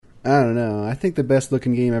I don't know. I think the best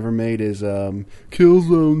looking game ever made is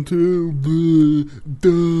Killzone 2.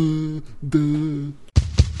 Duh, duh.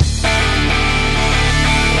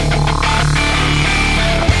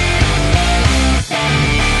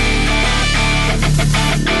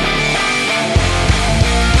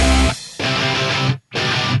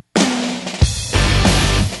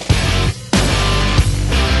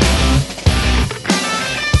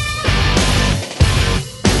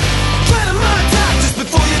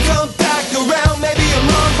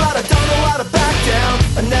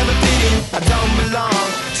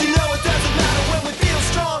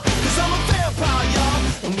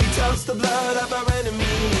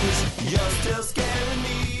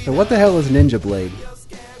 So what the hell is Ninja Blade?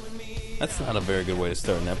 That's not a very good way to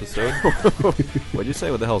start an episode. What'd you say?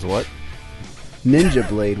 What the hell's what? Ninja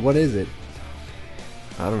Blade, what is it?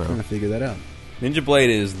 I don't know. I'm trying to figure that out. Ninja Blade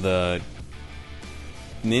is the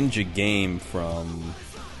ninja game from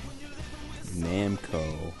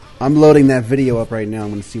Namco. I'm loading that video up right now. I'm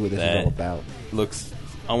going to see what this is all about. Looks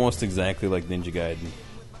almost exactly like Ninja Gaiden.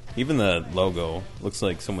 Even the logo looks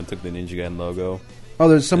like someone took the Ninja Gaiden logo. Oh,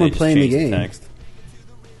 there's someone playing the game. Text.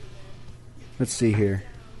 Let's see here.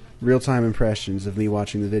 Real-time impressions of me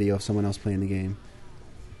watching the video of someone else playing the game.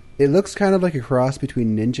 It looks kind of like a cross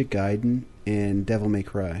between Ninja Gaiden and Devil May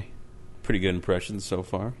Cry. Pretty good impressions so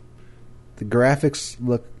far. The graphics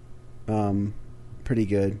look pretty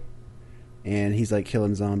good. And he's like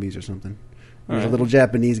killing zombies or something. There's a little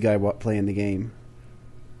Japanese guy playing the game.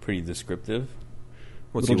 Pretty descriptive.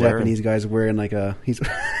 What's little he wearing? Japanese guy's wearing like a...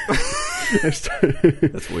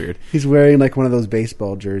 That's weird. He's wearing like one of those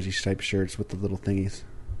baseball jersey type shirts with the little thingies,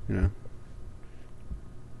 you know.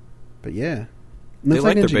 But yeah, They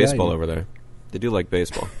like their Ninja baseball Gaiden. over there. They do like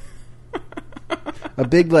baseball. A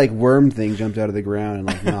big like worm thing jumped out of the ground and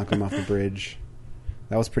like knocked him off the bridge.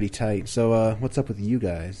 That was pretty tight. So what's up with you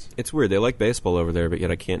guys? It's weird. They like baseball over there, but yet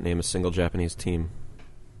I can't name a single Japanese team.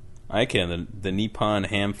 I can. The Nippon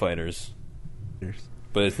Ham Fighters.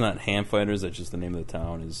 But it's not Ham Fighters. That's just the name of the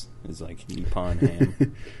town. Is like Nippon Ham,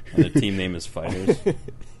 and the team name is Fighters.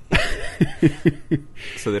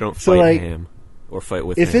 So they don't fight like, ham or fight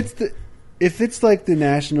with if ham. if it's like the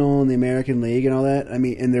National and the American League and all that. I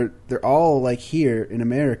mean, and they're all like here in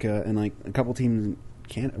America and like a couple teams in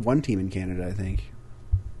Canada, one team in Canada, I think.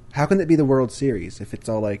 How can it be the World Series if it's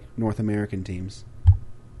all like North American teams?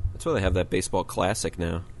 That's why they have that baseball classic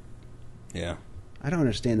now. Yeah. I don't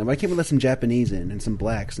understand that. Why can't we let some Japanese in and some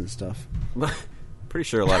blacks and stuff? Pretty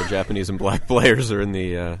sure a lot of Japanese and black players are in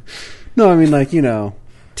the... No, I mean, like, you know,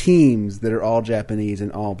 teams that are all Japanese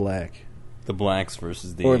and all black. The blacks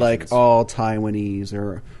versus the Or, Asians. like, all Taiwanese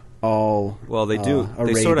or all Well, they do.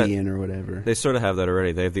 Arabian or whatever. They sort of have that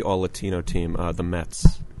already. They have the all-Latino team, the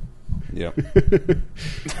Mets. Yep.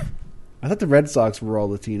 I thought the Red Sox were all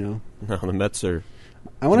Latino. No, the Mets are...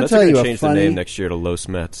 I want to tell you a change funny... the name next year to Los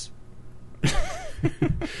Mets. I'm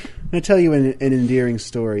going to tell you an endearing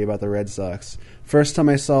story about the Red Sox. First time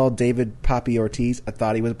I saw David Papi Ortiz, I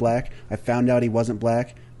thought he was black. I found out he wasn't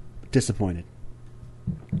black. Disappointed.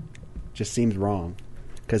 Just seems wrong.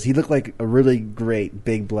 Because he looked like a really great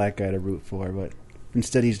big black guy to root for, but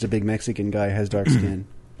instead he's just a big Mexican guy who has dark skin.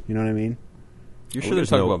 You know what I mean? You We're sure going there's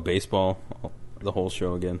to talk no... about baseball the whole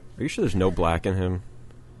show again. Are you sure there's no black in him?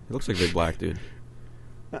 He looks like a big black dude.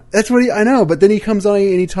 That's what I know, but then he comes on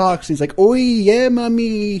and he talks, and he's like, "Oi, yeah,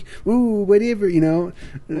 mommy, ooh, whatever," you know.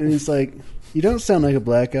 And it's like, you don't sound like a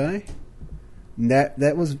black guy. And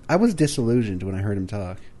I was disillusioned when I heard him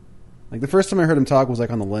talk. Like the first time I heard him talk was like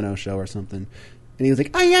on the Leno show or something, and he was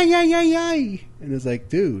like, "Ay, ay, ay, ay, ay," and it's like,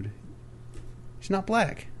 dude, he's not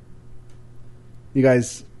black. You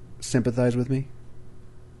guys sympathize with me?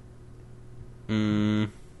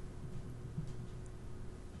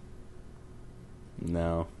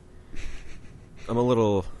 No. I'm a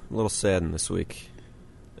little saddened this week.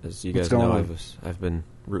 As you What's guys know, going on? I've been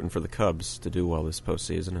rooting for the Cubs to do well this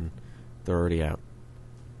postseason, and they're already out.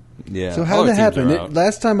 Yeah. So how did that happen?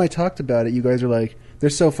 Last time I talked about it, you guys were like,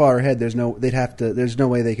 "They're so far ahead. There's no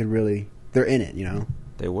way they could really. They're in it, you know."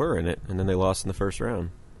 They were in it, and then they lost in the first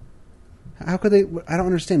round. How could they? I don't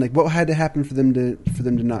understand. Like, what had to happen for them to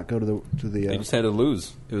not go to the? They just had to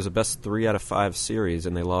lose. It was a best 3 out of 5 series,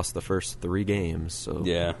 and they lost the first 3 games. So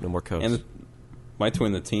Yeah. no more Cubs. And my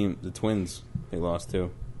twin, the Twins, they lost too.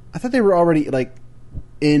 I thought they were already like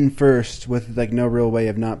in first with like no real way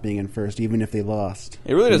of not being in first, even if they lost.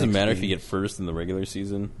 It really the doesn't next matter if you game. get first in the regular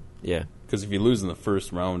season. Yeah. Because if you lose in the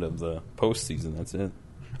first round of the postseason, that's it.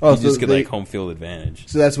 Oh, You so just get they- like home field advantage.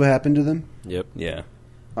 So that's what happened to them. Yep. Yeah.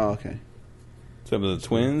 Oh, okay. That's what happened to the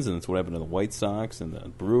Twins, and that's what happened to the White Sox and the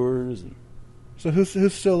Brewers. And So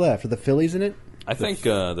who's still left? Are the Phillies in it? I think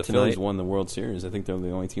the Phillies won the World Series. I think they're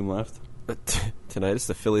the only team left. Tonight it's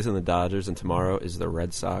the Phillies and the Dodgers, and tomorrow is the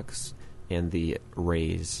Red Sox and the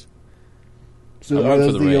Rays. So are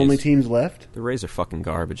those the only teams left? The Rays are fucking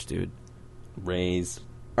garbage, dude. Rays.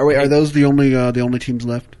 Are those the only teams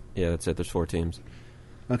left? Yeah, that's it. There's 4 teams.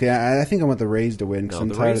 Okay, I think I want the Rays to win because I'm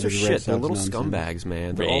tired of the shit. Red Sox. They're little nonsense. scumbags,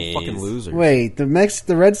 man. They're all fucking losers. Wait, the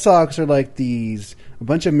Red Sox are like a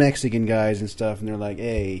bunch of Mexican guys and stuff, and they're like,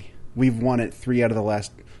 hey, we've won it 3 out of the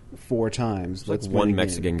last 4 times. Let's win one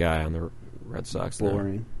Mexican guy on the Red Sox.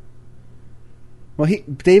 Boring. Now. Well,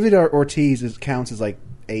 David Ortiz counts as like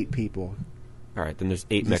 8 people. All right, then there's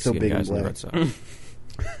 8 Mexican guys in the Red Sox.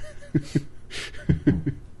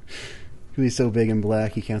 He's so big and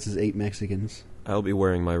black, he counts as 8 Mexicans. I'll be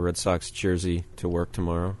wearing my Red Sox jersey to work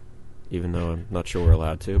tomorrow, even though I'm not sure we're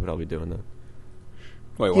allowed to, but I'll be doing that.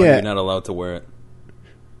 Wait, why are you not allowed to wear it?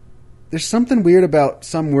 There's something weird about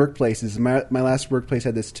some workplaces. My last workplace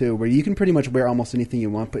had this too, where you can pretty much wear almost anything you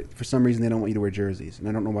want, but for some reason they don't want you to wear jerseys, and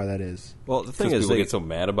I don't know why that is. Well, the thing is, people get so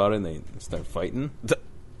mad about it and they start fighting.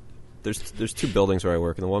 There's 2 buildings where I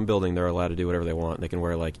work. In the one building, they're allowed to do whatever they want. They can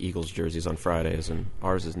wear like Eagles jerseys on Fridays, and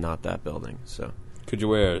ours is not that building. So, could you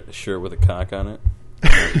wear a shirt with a cock on it?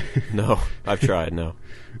 No, I've tried. No.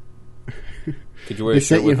 Could you wear a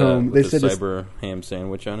shirt with a cyber ham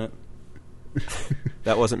sandwich on it?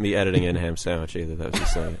 That wasn't me editing in ham sandwich either. That was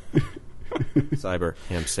just saying it. Cyber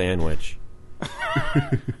ham sandwich.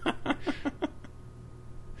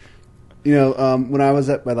 When I was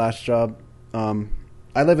at my last job,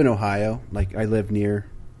 I live in Ohio. Like, I live near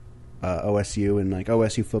OSU, and like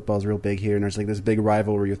OSU football is real big here. And there's like this big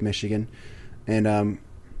rivalry with Michigan. And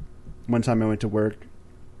one time I went to work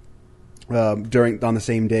on the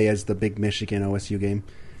same day as the big Michigan OSU game,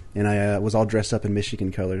 and I was all dressed up in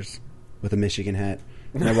Michigan colors with a Michigan hat.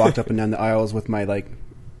 And I walked up and down the aisles with my like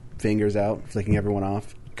fingers out, flicking everyone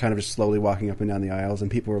off, kind of just slowly walking up and down the aisles,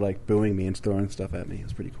 and people were like booing me and throwing stuff at me. It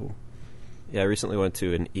was pretty cool. Yeah, I recently went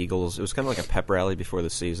to an Eagles. It was kind of like a pep rally before the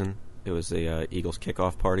season. It was the Eagles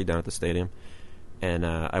kickoff party down at the stadium, and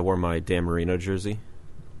I wore my Dan Marino jersey,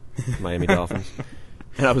 Miami Dolphins,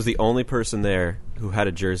 and I was the only person there who had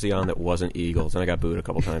a jersey on that wasn't Eagles, and I got booed a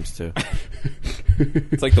couple times too.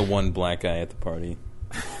 It's like the one black guy at the party.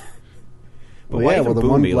 The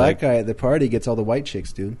one black guy at the party gets all the white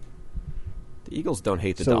chicks, dude. The Eagles don't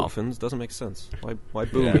hate the Dolphins. Doesn't make sense. Why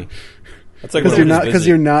boo me? That's like because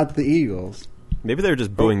you're not the Eagles. Maybe they're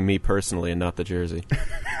just booing me personally and not the jersey.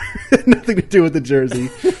 Nothing to do with the jersey.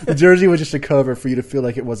 The jersey was just a cover for you to feel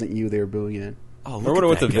like it wasn't you they were booing in. Oh, remember when I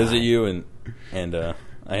went to visit you and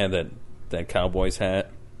I had that Cowboys hat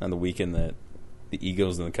on the weekend that the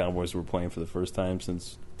Eagles and the Cowboys were playing for the first time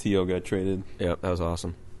since T.O. got traded? Yep, that was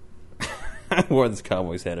awesome. I wore this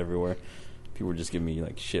Cowboys hat everywhere. People were just giving me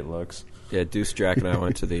like shit looks. Yeah, Deuce, Jack, and I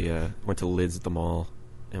went to Lids at the mall,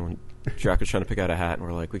 and when Jack was trying to pick out a hat, and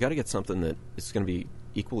we're like, we got to get something that is going to be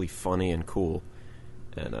equally funny and cool.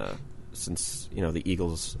 And since the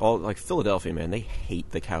Eagles, all like Philadelphia, man, they hate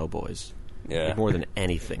the Cowboys. Yeah, like, more than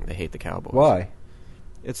anything, they hate the Cowboys. Why?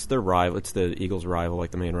 It's their rival. It's the Eagles' rival,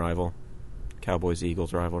 like the main rival.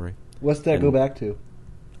 Cowboys-Eagles rivalry. What's that go back to?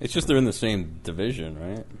 It's just they're in the same division,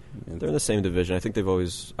 right? They're in the same division. I think they've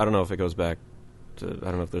always... I don't know if it goes back to... I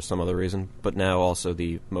don't know if there's some other reason. But now also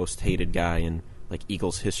the most hated guy in like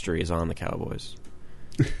Eagles history is on the Cowboys.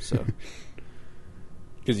 So...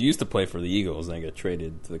 Because he used to play for the Eagles and then got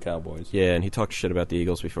traded to the Cowboys. Yeah, and he talked shit about the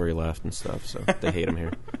Eagles before he left and stuff, so they hate him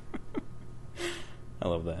here. I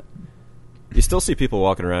love that. You still see people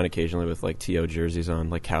walking around occasionally with like TO jerseys on,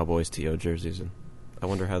 like Cowboys TO jerseys, and I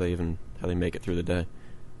wonder how they make it through the day.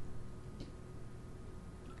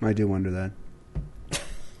 I do wonder that.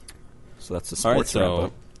 So that's the sports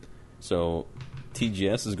wrap-up. So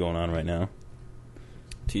TGS is going on right now.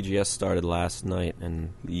 TGS started last night,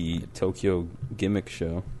 and the Tokyo Gimmick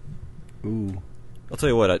Show. Ooh, I'll tell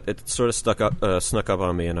you what, it sort of snuck up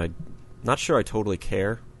on me, and I'm not sure I totally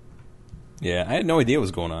care. Yeah, I had no idea what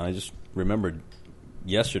was going on. I just remembered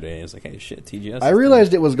yesterday. I was like, hey, shit, TGS. I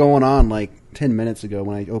realized it was going on like 10 minutes ago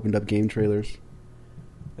when I opened up game trailers.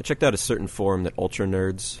 I checked out a certain forum that ultra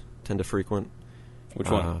nerds tend to frequent. Which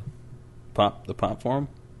one? The Pop Forum?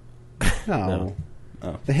 No.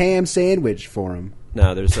 Oh. The Ham Sandwich Forum.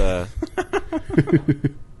 No, there's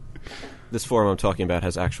this forum I'm talking about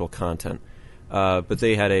has actual content, but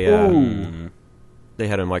they had a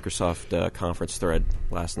Microsoft conference thread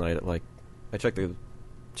last night at like I checked it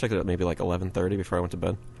at maybe like 11:30 before I went to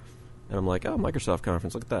bed, and I'm like, oh, Microsoft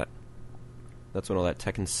conference, look at that. That's when all that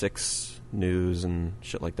Tekken 6 news and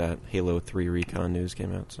shit like that, Halo 3 Recon news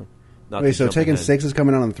came out. So, wait, so Tekken 6 is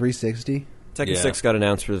coming out on 360? Tekken 6 got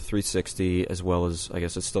announced for the 360, as well as, I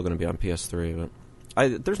guess it's still going to be on PS3.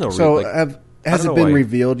 But there's no reason. So has it been why.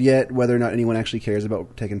 revealed yet whether or not anyone actually cares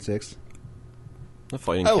about Tekken 6?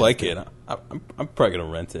 I like it. I'm probably going to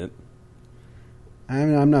rent it.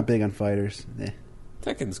 I'm not big on fighters.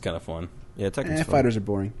 Tekken's kind of fun. Yeah, Tekken's fun. Fighters are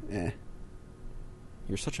boring.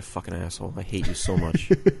 You're such a fucking asshole. I hate you so much.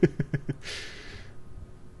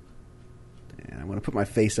 I want to put my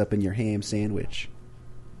face up in your ham sandwich.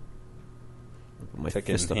 Put my Tekken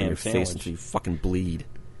fist up in ham your sandwich. face until you fucking bleed.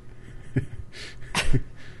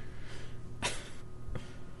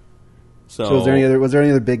 So was there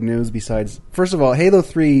any other big news besides? First of all, Halo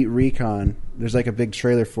 3 Recon. There's like a big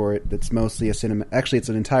trailer for it that's mostly a cinema. Actually, it's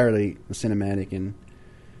entirely a cinematic, and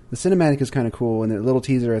the cinematic is kind of cool. And the little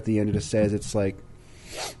teaser at the end, it just says it's like,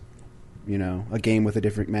 a game with a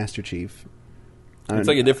different Master Chief. It's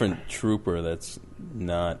like a different trooper that's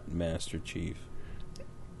not Master Chief.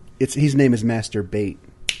 His name is Master Bait,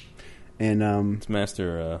 and it's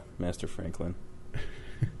Master Franklin.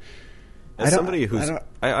 As somebody who's,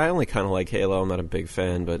 I only kind of like Halo. I'm not a big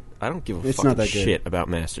fan, but I don't give a fucking shit about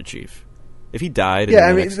Master Chief. If he died,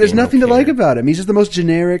 there's nothing to like about him. He's just the most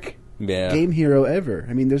generic game hero ever.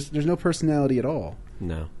 I mean, there's no personality at all.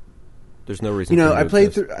 No, there's no reason. I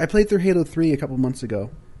played through Halo 3 a couple months ago,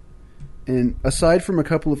 and aside from a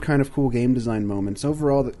couple of kind of cool game design moments,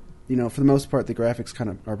 overall, for the most part, the graphics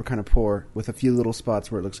are kind of poor with a few little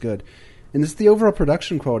spots where it looks good, and the overall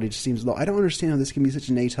production quality just seems low. I don't understand how this can be such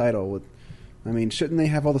an A title. Shouldn't they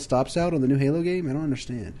have all the stops out on the new Halo game? I don't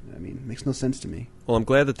understand. It makes no sense to me. Well, I'm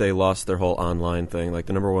glad that they lost their whole online thing. Like,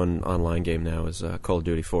 the number one online game now is Call of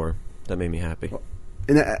Duty 4. That made me happy. Well,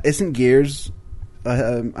 and isn't Gears... I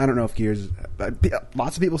don't know if Gears...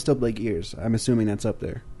 lots of people still play Gears. I'm assuming that's up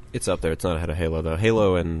there. It's up there. It's not ahead of Halo, though.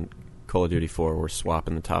 Halo and Call of Duty 4 were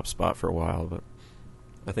swapping the top spot for a while, but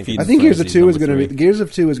I think Gears of 2 is going to be... Gears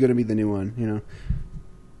of 2 is going to be the new one,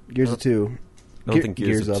 Gears of 2. I don't think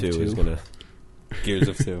Gears of 2 is going to... Gears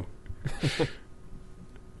of 2. I'm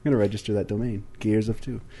going to register that domain. Gears of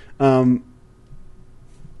 2. No,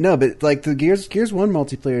 but like the Gears 1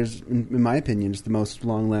 multiplayer is, in my opinion, is the most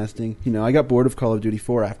long-lasting. I got bored of Call of Duty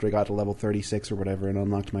 4 after I got to level 36 or whatever and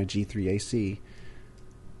unlocked my G3 AC.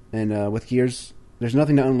 And with Gears, there's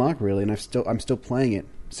nothing to unlock really, and I'm still playing it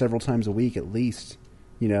several times a week at least,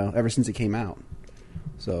 ever since it came out.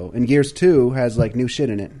 So, and Gears 2 has like new shit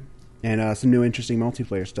in it and some new interesting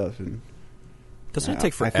multiplayer stuff. And doesn't it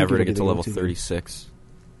take forever to get to level 36?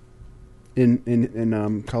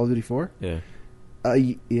 In Call of Duty 4? Yeah.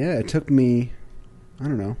 Yeah, it took me, I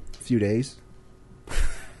don't know, a few days.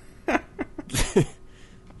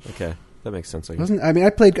 Okay, that makes sense. I guess. I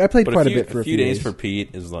played quite a bit for a few days. A few days for Pete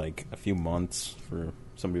is like a few months for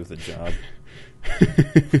somebody with a job.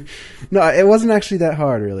 No, it wasn't actually that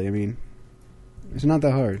hard, really. It's not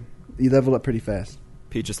that hard. You level up pretty fast.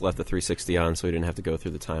 Pete just left the 360 on, so he didn't have to go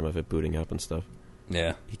through the time of it booting up and stuff.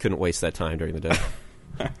 Yeah. He couldn't waste that time during the day.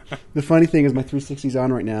 The funny thing is my 360's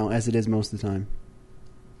on right now, as it is most of the time.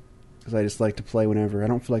 Because I just like to play whenever. I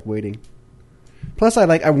don't feel like waiting. Plus,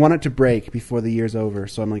 I want it to break before the year's over,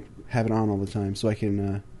 so I'm have it on all the time, so I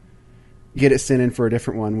can get it sent in for a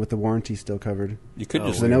different one with the warranty still covered. You could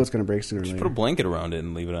just... I know it's going to break sooner or later. Just put a blanket around it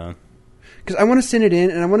and leave it on. Because I want to send it in,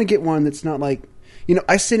 and I want to get one that's not like...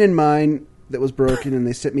 I sent in mine that was broken, and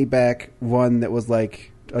they sent me back one that was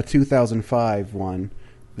like a 2005 one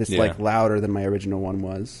that's like louder than my original one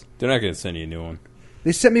was. They're not going to send you a new one.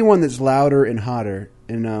 They sent me one that's louder and hotter,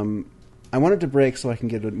 and I want it to break so I can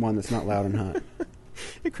get one that's not loud and hot.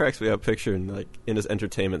 It cracks me up picturing, in his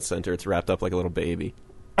entertainment center, it's wrapped up like a little baby.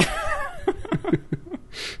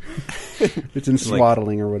 It's in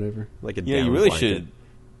swaddling or whatever. Like a you really should.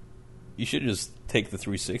 You should just take the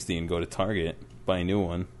 360 and go to Target, buy a new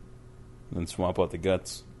one, and then swap out the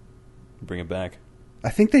guts, and bring it back. I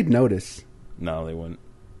think they'd notice. No, they wouldn't.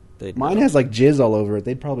 Mine has jizz all over it.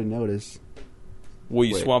 They'd probably notice. Well,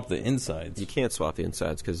 you swap the insides. You can't swap the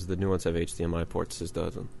insides because the new ones have HDMI ports. This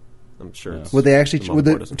doesn't. I'm sure. No. Would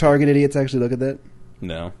the Target idiots actually look at that?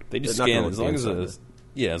 No, they just scan as long as as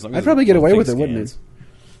long as I'd probably get away with it, wouldn't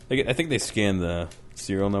it? I think they scan the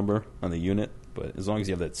serial number on the unit, but as long as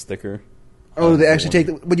you have that sticker. Oh, they actually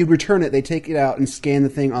when you return it, they take it out and scan the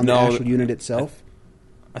thing on the actual unit itself.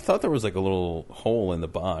 I thought there was a little hole in the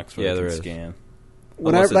box where they could scan.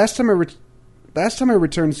 Last time I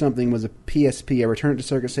returned something was a PSP. I returned it to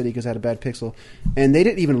Circuit City because I had a bad pixel, and they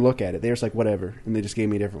didn't even look at it. They were just like, whatever, and they just gave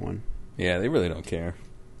me a different one. Yeah, they really don't care.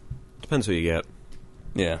 Depends who you get.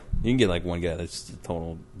 Yeah, you can get one guy that's just a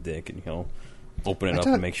total dick, and he'll open it up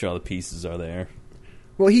and make sure all the pieces are there.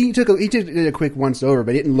 Well, he did a quick once over,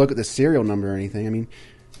 but he didn't look at the serial number or anything.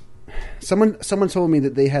 Someone told me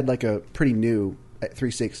that they had like a pretty new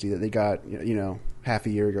 360 that they got half a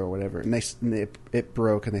year ago or whatever, and it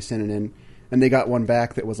broke and they sent it in, and they got one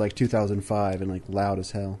back that was like 2005 and like loud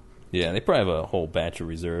as hell. Yeah, they probably have a whole batch of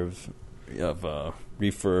reserve of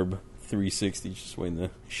refurb 360 just waiting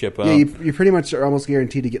to ship out. Yeah, you pretty much are almost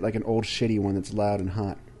guaranteed to get like an old shitty one that's loud and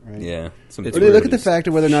hot, right? Yeah. Or they look at the fact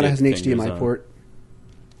of whether or not it has an HDMI port.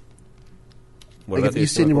 What like if you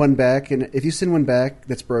send one back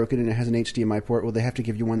that's broken and it has an HDMI port, will they have to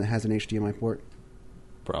give you one that has an HDMI port?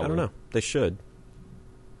 Probably. I don't know. They should.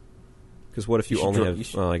 Because what if you only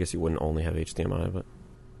have... Well, I guess you wouldn't only have HDMI, but...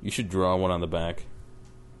 You should draw one on the back.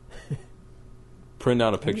 Print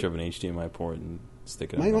out a picture of an HDMI port and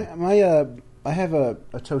stick it on there. I have a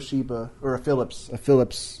Toshiba or a Philips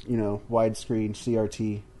widescreen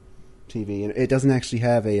CRT TV, and it doesn't actually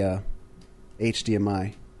have a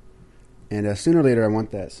HDMI. And sooner or later, I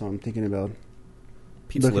want that, so I'm thinking about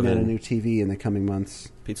looking at a new TV in the coming months.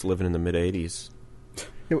 Pete's living in the mid-'80s.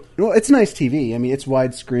 Well, it's a nice TV. I mean, it's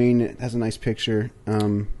widescreen. It has a nice picture.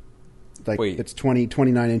 It's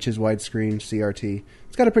 29 inches widescreen CRT.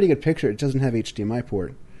 It's got a pretty good picture. It doesn't have HDMI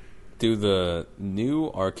port. Do the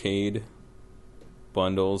new arcade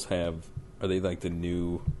bundles are they like the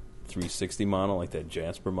new 360 model, like that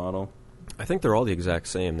Jasper model? I think they're all the exact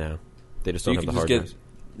same now. They just don't have the hard drives.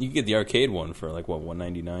 You can get the arcade one for like what,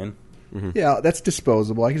 $199? Mm-hmm. Yeah, that's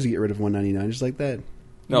disposable. I can just get rid of $199 just like that.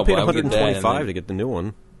 No, you paid $125 to get the new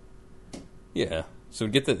one. Yeah, so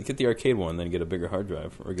get the arcade one, then get a bigger hard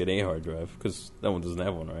drive, or get a hard drive, because that one doesn't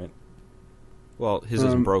have one, right? Well, his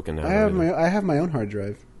isn't broken now. I have my own hard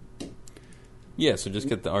drive. Yeah, so just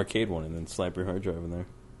get the arcade one and then slap your hard drive in there.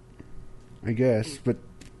 I guess, but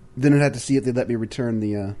then I'd have to see if they'd let me return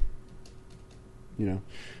the,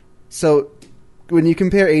 So, when you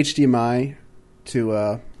compare HDMI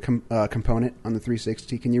to component on the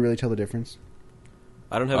 360, can you really tell the difference?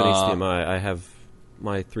 I don't have an HDMI. I have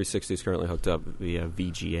my 360 is currently hooked up via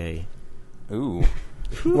VGA. Ooh.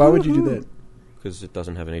 Why would you do that? Because it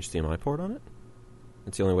doesn't have an HDMI port on it.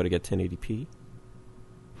 It's the only way to get 1080p.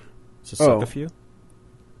 So suck a few.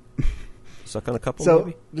 Suck on a couple,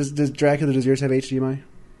 maybe? Does Dracula, does yours have HDMI?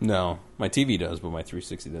 No. My TV does, but my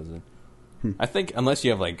 360 doesn't. I think unless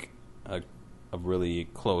you have like a really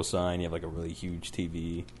close eye and you have like a really huge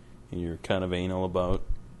TV and you're kind of anal about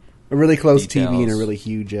a really close details. TV and a really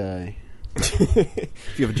huge eye.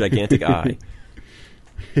 If you have a gigantic eye.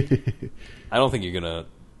 I don't think you're going to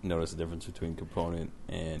notice the difference between component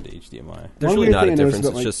and HDMI. There's really not a difference.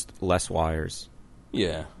 It's just less wires.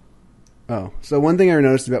 Yeah. Oh, so one thing I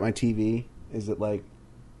noticed about my TV is that, like,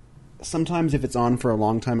 sometimes if it's on for a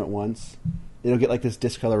long time at once, it'll get, like, this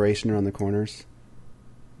discoloration around the corners.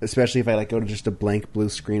 Especially if I, like, go to just a blank blue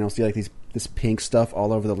screen, I'll see, like, this pink stuff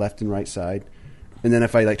all over the left and right side. And then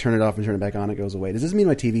if I, like, turn it off and turn it back on, it goes away. Does this mean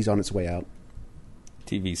my TV's on its way out?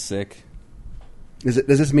 TV's sick. Does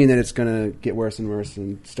this mean that it's going to get worse and worse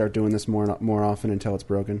and start doing this more often until it's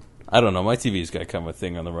broken? I don't know. My TV's got kind of a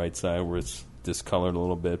thing on the right side where it's discolored a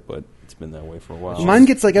little bit, but it's been that way for a while. Mine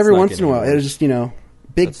gets, like, every once in a while. It's just, big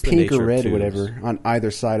That's pink or red or whatever on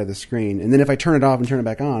either side of the screen. And then if I turn it off and turn it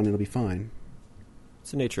back on, it'll be fine.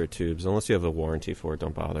 It's the nature of tubes. Unless you have a warranty for it,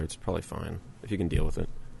 don't bother. It's probably fine if you can deal with it.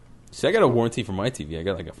 See, I got a warranty for my TV. I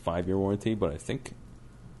got like a 5-year warranty, but I don't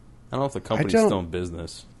know if the company's still in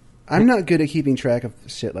business. I'm not good at keeping track of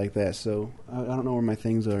shit like that, so I don't know where my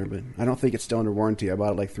things are, but I don't think it's still under warranty. I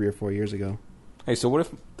bought it like 3 or 4 years ago. Hey, so what if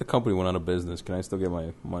the company went out of business? Can I still get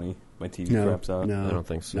my money? My TV craps out? No, I don't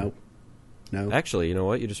think so. Nope. No. Actually, you know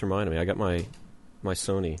what? You just reminded me. I got my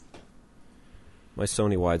Sony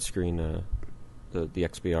widescreen, the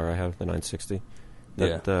XBR I have, the 960. I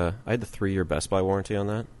had the 3-year Best Buy warranty on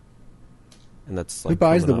that. And that's like who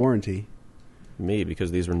buys the warranty? Me,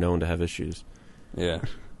 because these were known to have issues. Yeah.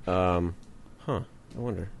 I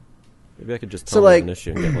wonder. Maybe I could just tell them an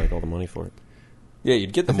issue and get like all the money for it. Yeah,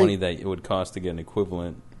 you'd get the money that it would cost to get an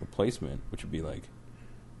equivalent replacement, which would be like.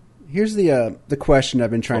 Here's the question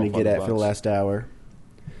I've been trying to get at for the last hour.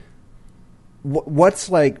 What's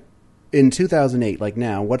like in 2008? Like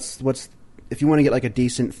now, what's if you want to get like a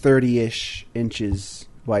decent 30-ish inches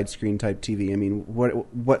widescreen type TV? I mean,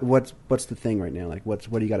 what's the thing right now? Like, what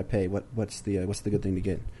do you got to pay? What's the good thing to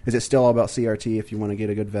get? Is it still all about CRT if you want to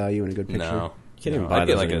get a good value and a good picture? No, you can't even buy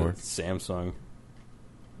those anymore. A Samsung.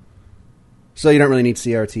 So you don't really need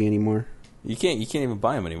CRT anymore. You can't even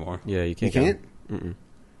buy them anymore. Yeah, you can't. You can't. Mm-mm.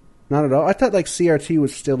 Not at all. I thought like CRT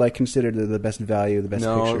was still like considered the best value, the best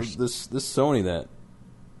pictures. No, this Sony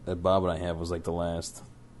that Bob and I have was like the last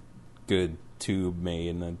good tube made,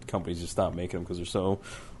 and then companies just stopped making them because they're so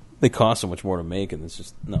They cost so much more to make, and it's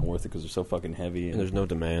just not worth it because they're so fucking heavy. And there's no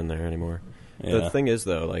demand there anymore. Yeah. The thing is,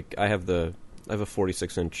 though, like I have a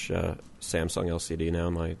 46-inch Samsung LCD now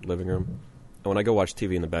in my living room, and when I go watch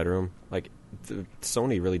TV in the bedroom, like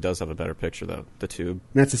Sony really does have a better picture, though. The tube.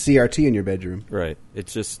 And that's a CRT in your bedroom. Right.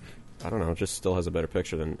 It's just, I don't know, it just still has a better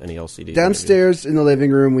picture than any LCD. Downstairs in the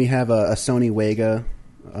living room, we have a Sony Wega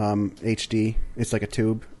HD. It's like a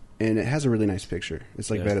tube, and it has a really nice picture.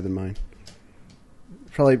 It's like better than mine.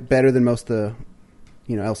 Probably better than most of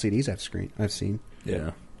the LCDs I've seen.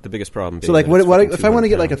 Yeah. The biggest problem. So like, what if I want to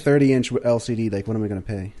get like a 30-inch LCD? Like, what am I going to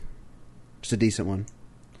pay? Just a decent one.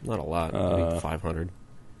 Not a lot. Maybe $500.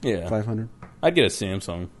 Yeah, $500. I'd get a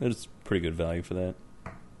Samsung. It's pretty good value for that.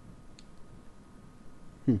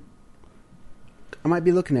 I might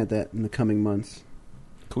be looking at that in the coming months.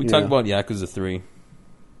 Can we talk about Yakuza 3?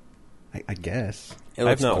 I guess. I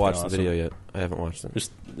have not watched the video yet. I haven't watched it.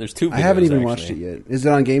 There's two videos, I haven't even actually. watched it yet. Is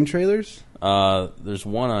it on Game Trailers? There's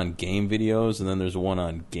one on Game Videos, and then there's one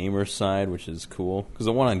on Gamer Side, which is cool. Because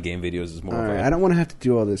the one on Game Videos is more I don't want to have to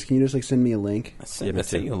do all this. Can you just send me a link? I sent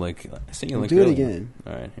you a link. Do it earlier. again.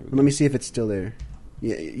 All right. Here we Let go. me see if it's still there.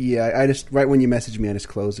 Yeah. I just right when you messaged me, I just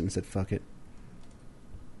closed it and said fuck it.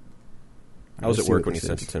 I was at see work what when you this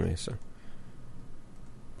sent is. it to me, so.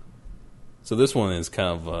 So this one is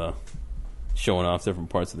kind of showing off different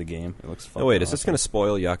parts of the game. It looks fun. Oh, wait, is this going to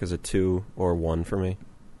spoil Yakuza 2 or 1 for me?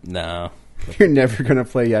 No. You're never going to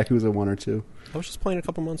play Yakuza 1 or 2. I was just playing a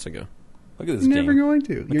couple months ago. Look at this You're game. never going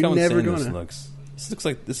to. Look You're how never insane going this to. looks. This looks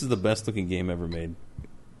like this is the best looking game ever made.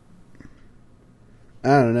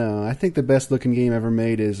 I don't know. I think the best looking game ever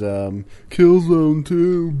made is Killzone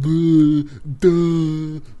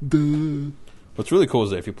 2. What's really cool is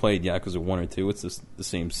that if you played Yakuza 1 or 2, it's the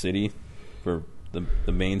same city. For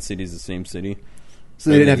the main city is the same city. So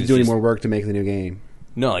they didn't have to Everything's do any just- more work to make the new game.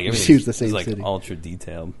 No, like Just everything's use the same is, like city. ultra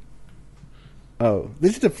detailed. Oh, they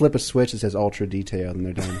just have to flip a switch that says ultra detailed and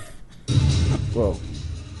they're done. Whoa.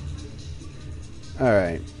 All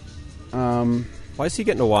right. Why is he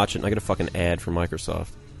getting to watch it and I get a fucking ad from Microsoft?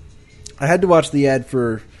 I had to watch the ad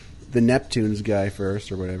for the Neptunes guy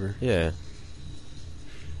first or whatever. Yeah.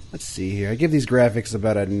 Let's see here. I give these graphics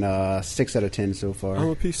about a 6 out of 10 so far. I'm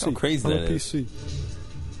a PC. How crazy I'm that a is. PC.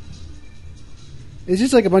 It's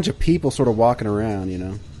just like a bunch of people sort of walking around,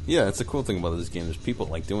 Yeah, it's the cool thing about this game. There's people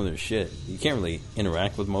like doing their shit. You can't really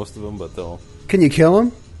interact with most of them, but they'll. Can you kill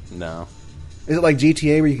them? No, Is it like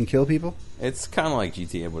GTA where you can kill people? it's kind of like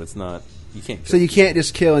GTA, but it's not. You can't. So you can't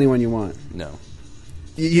just kill anyone you want. No.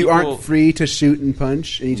 You People- aren't free to shoot and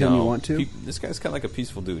punch anytime you want to? This guy's kind of like a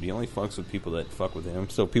peaceful dude. He only fucks with people that fuck with him.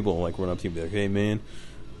 So people will like run up to you and be like, "Hey, man,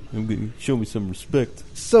 show me some respect."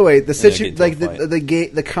 So wait, the And then get into a like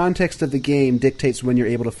fight. the context of the game dictates when you're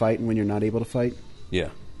able to fight and when you're not able to fight. Yeah.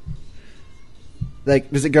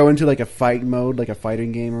 Like, does it go into like a fight mode, like a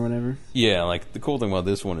fighting game or whatever? Yeah, like the cool thing about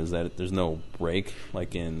this one is that there's no break.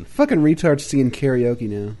 Like in Fucking retards singing karaoke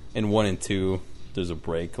now. 1 and 2, there's a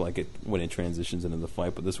break like when it transitions into the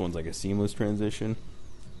fight, but this one's like a seamless transition.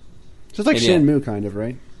 So it's like And yeah. Shenmue, kind of,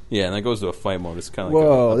 right? Yeah, and that goes to a fight mode. It's kind of like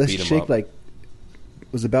Whoa, a this beat 'em chick up. like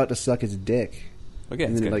was about to suck his dick, Okay,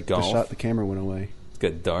 and it's then got like the golf. shot, the camera went away. It's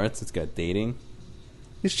got darts. It's got dating.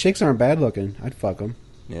 These chicks aren't bad looking. I'd fuck them.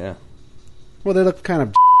 Yeah. Well, they look kind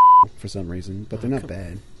of for some reason, but they're not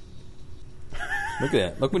bad. Look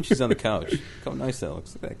at that. Look when she's on the couch. Look how nice that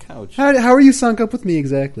looks. Look at that couch. How are you sunk up with me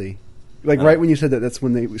exactly? Like Uh, right when you said that, that's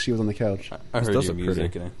when she was on the couch. I This heard does your look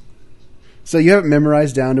music. pretty. And So you have it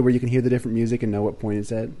memorized down to where you can hear the different music and know what point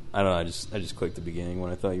it's at. I don't know. I just clicked the beginning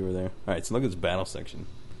when I thought you were there. All right, so look at this battle section.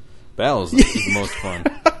 Battles is the most fun.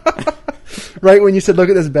 Right when you said, "Look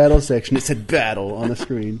at this battle section," it said "battle" on the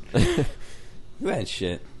screen. Look at that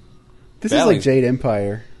shit. This Battling- is like Jade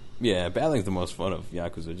Empire. Yeah, battling's the most fun of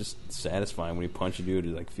Yakuza. Just satisfying when he punches a dude.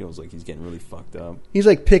 It like feels like he's getting really fucked up. He's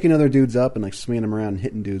like picking other dudes up and like swinging them around and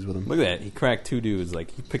hitting dudes with them. Look at that. He cracked 2 dudes.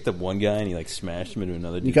 Like he picked up one guy and he like smashed him into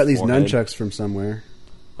another dude's You got these forehead. nunchucks from somewhere.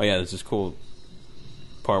 Oh yeah, there's this cool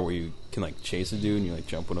part where you can like chase a dude and you're like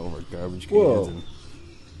jumping over garbage cans. Whoa. And I'm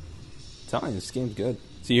telling you, this game's good.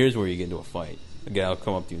 See, here's where you get into a fight. A guy will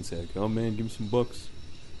come up to you and say, like, "Oh man, give me some bucks."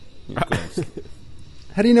 You go,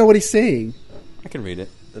 How do you know what he's saying? I can read it.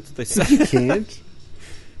 That's what they say. You can't.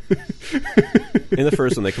 In the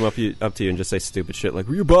first one, they come up to you and just say stupid shit like,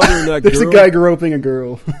 "Were you bothering that There's girl?" a guy groping a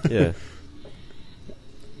girl. Yeah.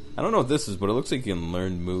 I don't know what this is, but it looks like you can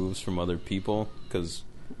learn moves from other people. Because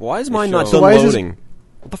Why is They mine show- not So done why is this- loading?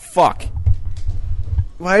 What the fuck?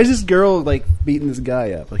 Why is this girl like beating this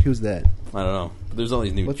guy up? Like, who's that? I don't know. But there's all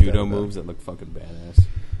these new What's that judo about? moves that look fucking badass.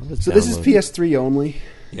 So this is PS3 only.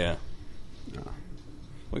 Yeah.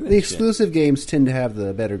 Look at The that shit. exclusive games tend to have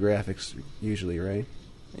the better graphics usually, right?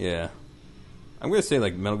 Yeah. I'm going to say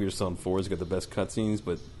like Metal Gear Solid 4's got the best cutscenes,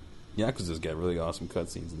 but Yakuza's got really awesome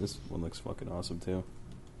cutscenes, and this one looks fucking awesome too.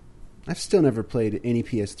 I've still never played any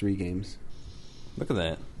PS3 games. Look at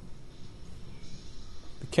that.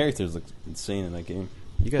 The characters look insane in that game.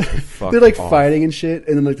 You guys can fuck They're like off. fighting and shit,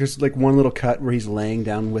 and then like there's like one little cut where he's laying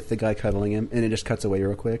down with the guy cuddling him, and it just cuts away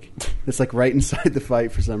real quick. It's like right inside the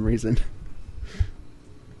fight for some reason.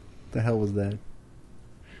 The hell was that?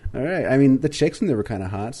 All right, I mean the chicks in there were kind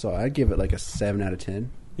of hot, so I'd give it like a 7 out of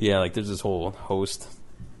 10. Yeah, like there's this whole host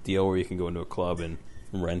deal where you can go into a club and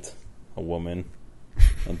rent a woman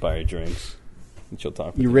and buy her drinks, and she'll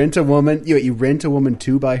talk with You rent a woman, you rent a woman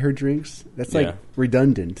to buy her drinks. That's like Yeah.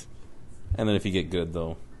 redundant. And then if you get good,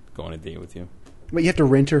 they'll go on a date with you. But you have to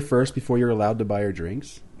rent her first before you're allowed to buy her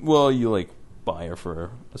drinks. Well, you like buy her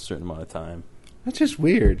for a certain amount of time. That's just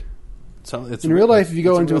weird. So it's In real life, if you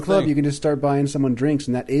go it's into a real club, thing. you can just start buying someone drinks,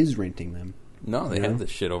 and that is renting them. No, they you know? have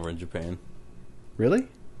this shit over in Japan. Really?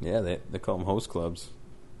 Yeah, they call them host clubs.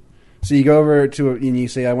 So you go over to and you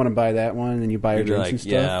say, "I want to buy that one," and you buy her You'd be drinks like, and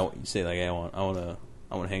stuff. yeah, you say like, I want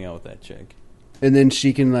to hang out with that chick. And then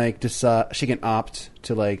she can like decide. She can opt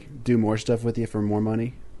to like do more stuff with you for more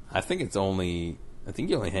money. I think you only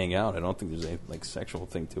hang out. I don't think there's any like sexual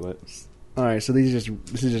thing to it. All right, so this is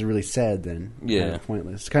just really sad then. Yeah. Kind of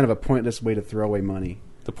pointless. It's kind of a pointless way to throw away money.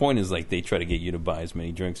 The point is like they try to get you to buy as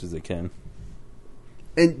many drinks as they can.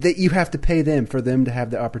 And that you have to pay them for them to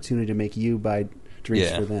have the opportunity to make you buy drinks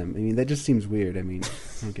Yeah. for them. I mean, that just seems weird. I mean,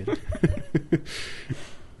 I don't get it.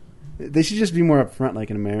 They should just be more upfront, like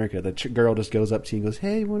in America. The girl just goes up to you and goes,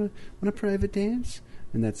 "Hey, want a private dance?"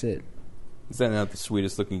 And that's it. Is that not the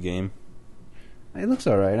sweetest looking game? It looks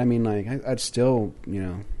all right. I mean, like I'd still,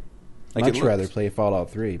 Like much it rather looks, play Fallout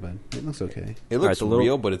 3, but it looks okay. it looks Alright, the little-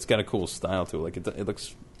 real, but it's got a cool style to it. Like it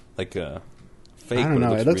looks like a fake. I don't know.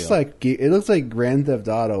 But It looks real. like Grand Theft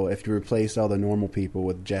Auto if you replace all the normal people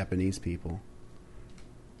with Japanese people.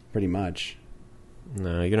 Pretty much,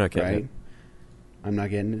 No, you're not getting right? it. I'm not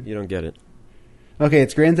getting it. You don't get it. Okay,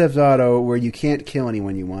 it's Grand Theft Auto where you can't kill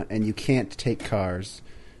anyone you want and you can't take cars,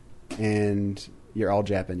 and you're all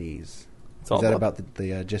Japanese. It's all Is that about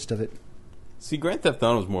the gist of it? See, Grand Theft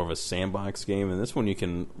Auto is more of a sandbox game, and this one you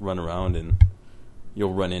can run around and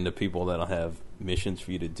you'll run into people that'll have missions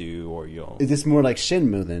for you to do, or you'll. Is this more like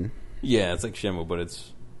Shenmue then? Yeah, it's like Shenmue, but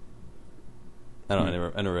it's. I don't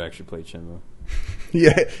know. I never actually played Shenmue.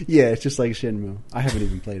 yeah, it's just like Shenmue. I haven't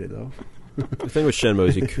even played it though. The thing with Shenmue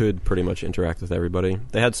is you could pretty much interact with everybody.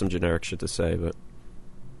 They had some generic shit to say, but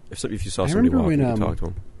if you saw somebody remember walking, when, you could talk to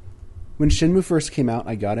them. When Shenmue first came out,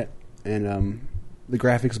 I got it, and the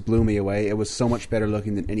graphics blew me away. It was so much better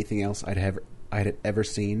looking than anything else I had ever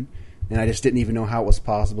seen, and I just didn't even know how it was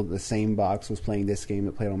possible that the same box was playing this game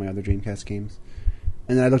that played all my other Dreamcast games.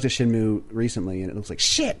 And then I looked at Shenmue recently, and it looks like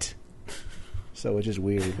shit. So it's just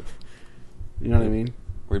weird. You know what I mean?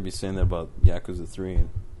 We'd be saying that about Yakuza 3. And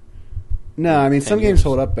No, I mean 10 some games years.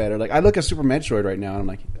 hold up better. Like I look at Super Metroid right now, and I'm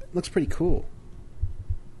like, it looks pretty cool.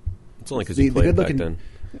 It's only because The- you the played it back good-looking- then.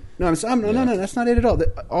 No, no, that's not it at all.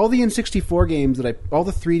 All the N64 games all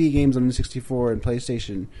the 3D games on N64 and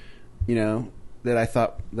PlayStation, that I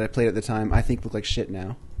thought that I played at the time, I think look like shit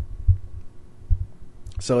now.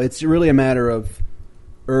 So it's really a matter of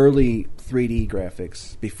early 3D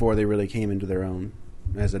graphics before they really came into their own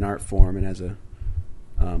as an art form and as a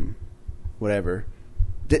whatever.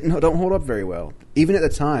 Don't hold up very well. Even at the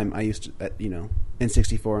time, I used to,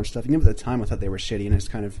 N64 and stuff. Even at the time, I thought they were shitty, and I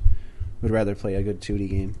just kind of would rather play a good 2D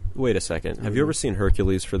game. Wait a second. Have you ever seen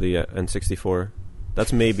Hercules for the N64?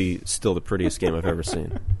 That's maybe still the prettiest game I've ever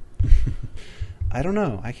seen. I don't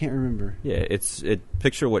know. I can't remember. Yeah,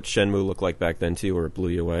 picture what Shenmue looked like back then to you, where it blew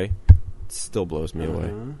you away. It still blows me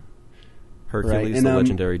away. Hercules, Right, and, The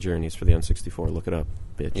Legendary Journeys for the N64. Look it up,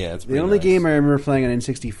 bitch. yeah, it's The pretty only nice. game I remember playing on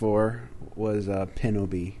N64 was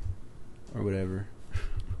Pinobi, or whatever.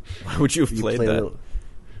 Why would you have played play a that? little-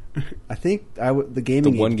 I think the The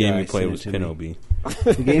gaming. one Age game guy you played sent was it to me.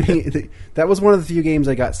 Pinobi. The gaming, that was one of the few games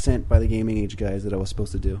I got sent by the gaming age guys that I was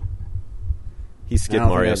supposed to do. He skipped I don't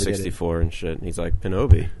think I Mario ever did it. 64 and shit, and he's like,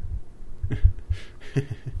 Pinobi.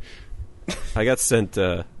 I got sent,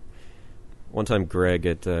 one time Greg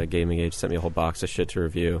at Gaming Age sent me a whole box of shit to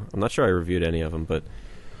review. I'm not sure I reviewed any of them, but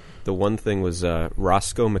the one thing was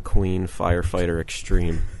Roscoe McQueen Firefighter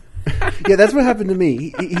Extreme. Yeah, that's what happened to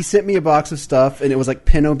me. He sent me a box of stuff, and it was like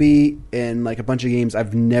Pinobi and like a bunch of games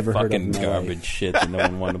I've never heard of Fucking in my garbage life. shit that no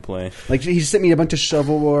one wanted to play. Like he sent me a bunch of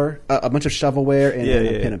shovelware, and Yeah, a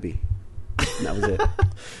yeah. Pinobi. And that was it. He's I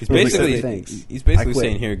was like, basically thanks. he's I basically quit.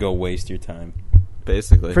 saying, "Here, go waste your time."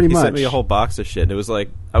 Basically. Pretty he much. sent me a whole box of shit, and it was like,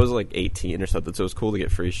 I was like 18 or something, so it was cool to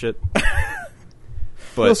get free shit. But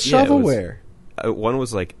Well, shovelware. One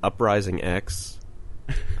was like Uprising X.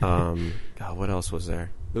 God, what else was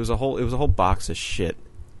there? It was a whole box of shit.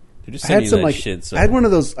 They're just I had sending you some that like shit. So I had one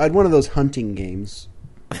of those hunting games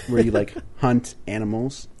where you like hunt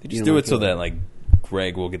animals. they just do it so that like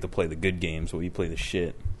Greg will get to play the good games while you play the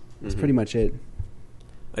shit. That's pretty much it.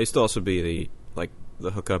 I used to also be the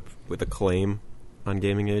hookup with Acclaim on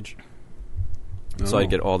Gaming Age. So I'd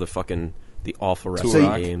get all the awful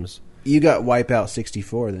wrestling games. You got Wipeout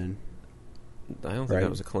 64 then. I don't think that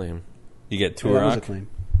was Acclaim. You get Oh, that was Turok. Acclaim.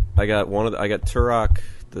 I got Turok,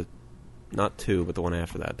 not 2, but the one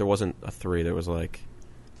after that. There wasn't a 3. There was like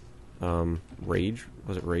Rage.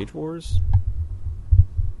 Was it Rage Wars?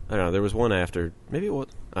 I don't know. There was one after. Maybe it was.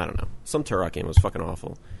 I don't know. Some Turok game was fucking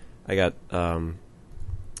awful. I got.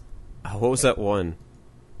 What was that one?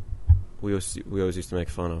 We always used to make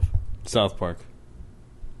fun of. South Park.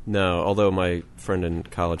 No, although my friend in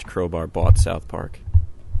college, Crowbar, bought South Park.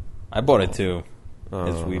 I bought it too,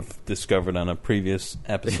 as we've discovered on a previous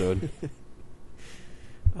episode.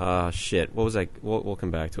 Shit. What was that? We'll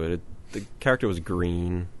come back to it. The character was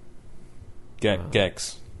green.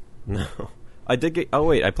 Gex. No. I did get... Oh,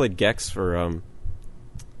 wait. I played Gex for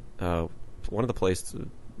one of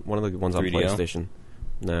the ones on 3DO? PlayStation.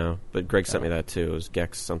 No, but Greg sent me that too. It was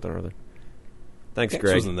Gex something or other. Thanks, Gex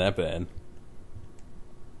Greg. wasn't that bad.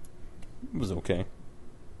 It was okay.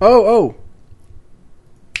 Oh.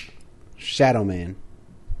 Shadow Man.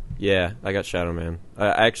 Yeah, I got Shadow Man.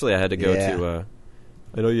 I had to go to...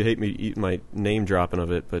 I know you hate me eating my name dropping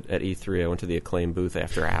of it, but at E3 I went to the Acclaim booth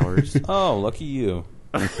after hours. Oh, lucky you.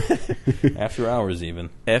 After hours, even.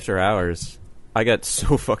 After hours. I got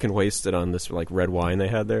so fucking wasted on this like red wine they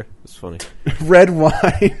had there. It was funny. Red wine.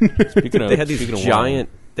 They had these giant...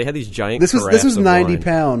 They had these giant This was carafes of 90 wine.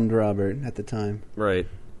 pound, Robert, at the time. Right.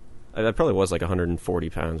 That probably was like 140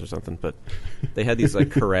 pounds or something, but they had these like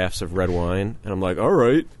carafes of red wine, and I'm like, all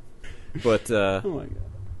right. But, Oh my god.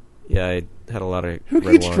 yeah, I had a lot of Who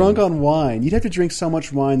red gets wine. drunk on wine? You'd have to drink so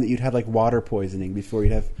much wine that you'd have like water poisoning before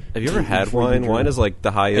you'd have... Have you ever had before you'd wine? be Wine drunk. is like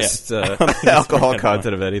the highest alcohol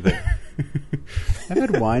content of anything. I've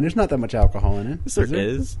had wine. There's not that much alcohol in it. Yes, there there?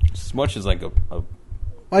 is. As much as like a Well,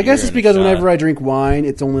 I guess beer it's and a because shot. whenever I drink wine,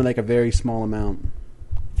 it's only like a very small amount.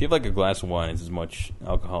 If you have like a glass of wine, it's as much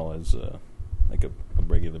alcohol as like a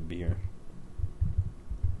regular beer.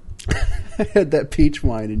 I had that peach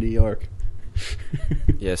wine in New York.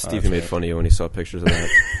 Yeah, Stevie that's made right. fun of you when he saw pictures of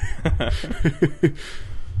that.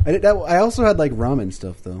 I also had like rum and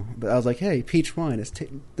stuff though, but I was like, "Hey, peach wine!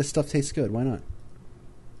 This stuff tastes good. Why not?"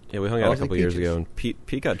 Yeah, we hung I out a was couple like, years peaches. ago, and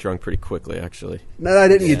Pete got drunk pretty quickly, actually. No, I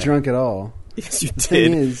didn't Yeah. get drunk at all. Yes, you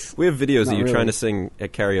thing did. is, We have videos of not you really. trying to sing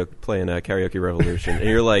at karaoke, playing Karaoke Revolution, and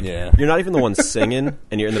you're like, Yeah. you're not even the one singing,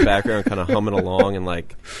 and you're in the background kind of humming along and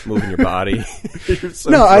like moving your body. You're so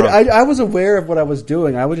No, drunk. I was aware of what I was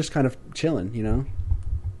doing. I was just kind of chilling, you know.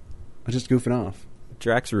 I was just goofing off.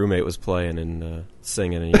 Drax's roommate was playing and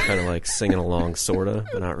singing, and you're kind of like singing along, sorta,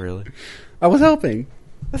 but not really. I was helping.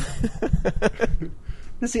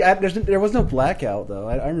 See, there was no blackout though.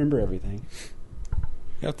 I remember everything.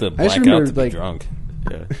 You have to I black just out remember, to be like- drunk.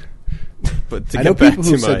 Yeah. But to I get know back people to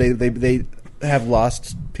who my, said they have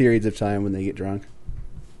lost periods of time when they get drunk.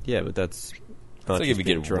 yeah, but that's not like just if you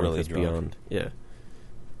being get drunk, really that's drunk. beyond. Yeah.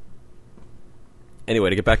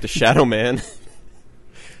 Anyway, to get back to Shadow Man. Talk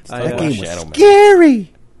That about game was Shadow Man.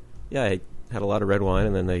 scary. Yeah, I had a lot of red wine,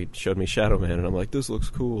 and then they showed me Shadow Man, and I'm like, this looks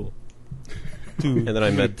cool. Dude, And then I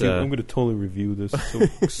met, Dude, I'm going to totally review this.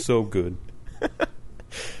 So good.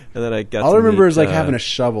 And then I got All to I remember meet, is like having a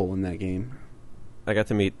shovel in that game. I got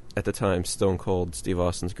to meet, at the time, Stone Cold Steve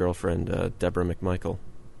Austin's girlfriend, Deborah McMichael.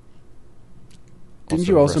 Didn't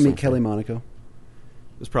you also wrestling meet Kelly fan. Monaco?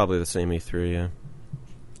 It was probably the same E3, yeah.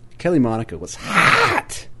 Kelly Monaco was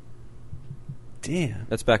hot. Damn.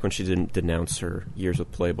 That's back when she didn't denounce her years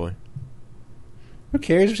with Playboy. Who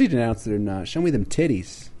cares if she denounced it or not? Show me them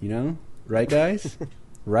titties, you know? Right, guys?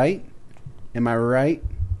 Right? Am I right?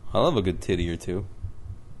 I love a good titty or two.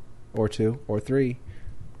 Or two, or three.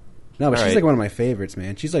 No, but All she's right. like one of my favorites,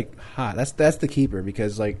 man. She's like hot. That's the keeper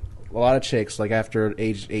because like a lot of chicks, like after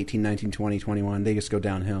age 18, 19, 20, 21, they just go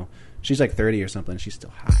downhill. She's like 30 or something. She's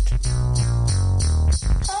still hot.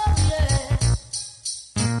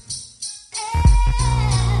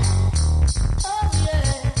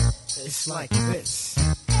 It's like this.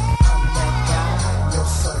 I'm that guy, you're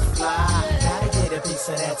so fly. Gotta get a piece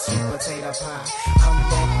of that sweet potato pie. I'm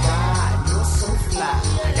that guy, you're so fly.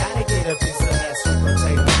 I gotta get a piece of that sweet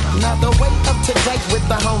potato pie. Now the way up to date with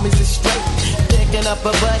the homies is straight. Picking up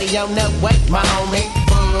a buddy on the way, my homie.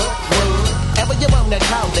 Ever you wanna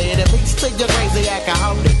call it, a piece to your crazy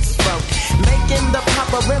alcoholics, folk. Making the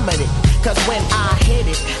proper remedy, cause when I hit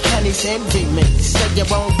it, honey's envy me. Say you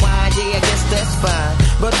won't mind, yeah, I guess that's fine.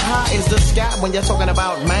 But high is the sky when you're talking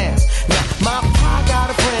about math. Now, my pie got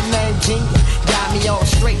a friend named Gina. Got me all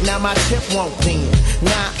straight, now my tip won't bend.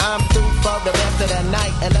 Now I'm through for the rest of the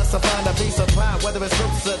night, unless I find a piece of pie, whether it's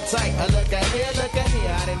loose or tight. Look at here,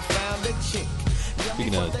 I done found a chick.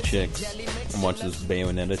 Speaking of chicks, I'm watching this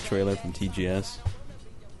Bayonetta trailer from TGS.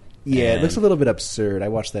 Yeah, it looks a little bit absurd. I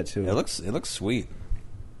watched that too. It looks sweet.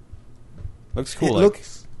 Looks cool. It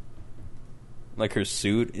looks like her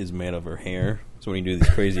suit is made of her hair. So when you do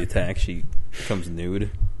these crazy attacks, she becomes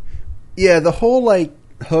nude. Yeah, the whole like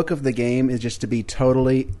hook of the game is just to be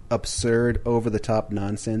totally absurd, over the top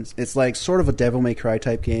nonsense. It's like sort of a Devil May Cry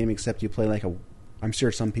type game, except you play like a. I'm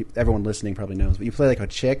sure everyone listening probably knows, but you play like a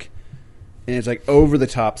chick, and it's like over the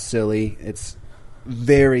top silly. It's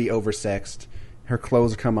very oversexed. Her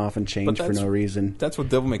clothes come off and change for no reason. That's what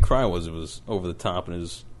Devil May Cry was. It was over the top and it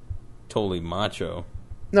was totally macho.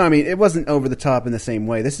 No, I mean, it wasn't over the top in the same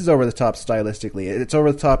way. This is over the top stylistically. It's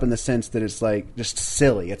over the top in the sense that it's like just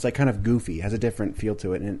silly. It's like kind of goofy. It has a different feel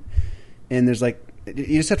to it. And there's like,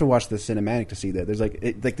 you just have to watch the cinematic to see that. There's like,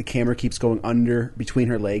 the camera keeps going under between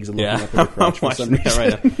her legs and looking up at her crotch for some reason.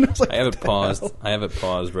 Right now. Like, I have it paused. I have it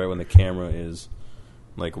paused right when the camera is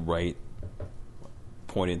like right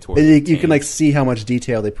pointed towards. And you can like see how much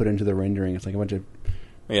detail they put into the rendering. It's like a bunch of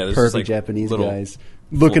perfect like Japanese guys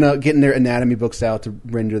looking up, getting their anatomy books out to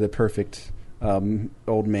render the perfect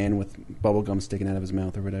old man with bubble gum sticking out of his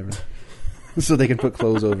mouth or whatever, so they can put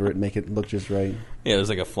clothes over it and make it look just right. Yeah, there's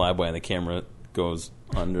like a flyby and the camera goes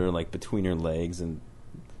under, like between her legs, and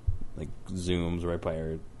like zooms right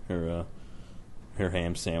by her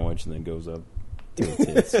ham sandwich, and then goes up to her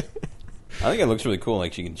tits. I think it looks really cool.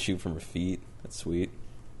 Like she can shoot from her feet. That's sweet.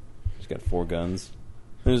 She's got 4 guns.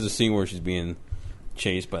 There's a scene where she's being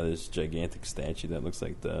chased by this gigantic statue that looks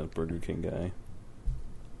like the Burger King guy.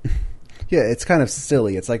 Yeah, it's kind of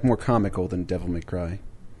silly. It's like more comical than Devil May Cry.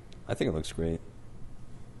 I think it looks great.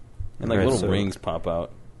 And like little rings pop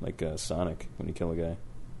out like Sonic when you kill a guy.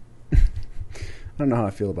 I don't know how I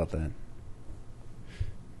feel about that.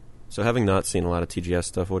 So having not seen a lot of TGS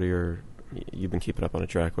stuff, you've been keeping up on a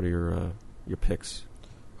track. What are your picks?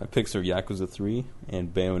 My picks are Yakuza 3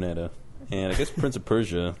 and Bayonetta. And I guess Prince of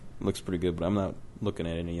Persia looks pretty good, but I'm not looking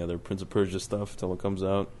at any other Prince of Persia stuff till it comes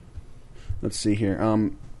out. Let's see here.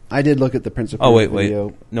 I did look at the Prince of Persia video.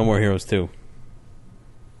 Wait. No More Heroes 2.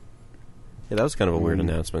 Yeah, that was kind of a weird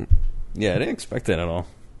announcement. Yeah, I didn't expect that at all.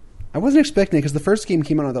 I wasn't expecting it because the first game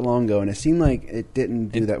came out not that long ago, and it seemed like it didn't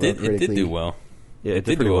do well critically. It did do well. Yeah, it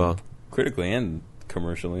did pretty well. Critically and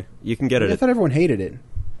commercially. You can get it. I thought everyone hated it.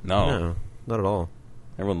 No, not at all.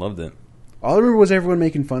 Everyone loved it. All I remember was everyone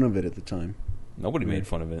making fun of it at the time. Nobody made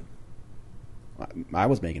fun of it. I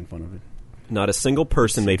was making fun of it. Not a single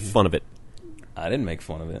person made fun of it. I didn't make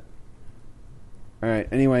fun of it. All right.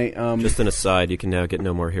 Anyway, just an aside, you can now get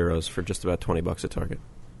No More Heroes for just about $20 at Target.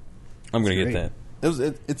 I'm going to get that.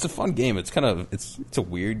 It's a fun game. It's kind of it's a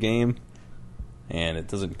weird game, and it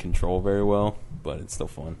doesn't control very well, but it's still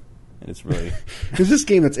fun. And it's really there's this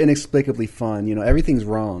game that's inexplicably fun. You know, everything's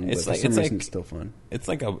wrong, but for some reason it's still fun. It's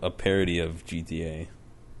like a parody of GTA.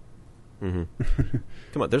 Mm-hmm.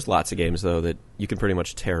 Come on, there's lots of games though that you can pretty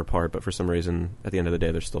much tear apart, but for some reason, at the end of the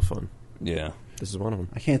day, they're still fun. Yeah, this is one of them.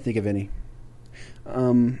 I can't think of any.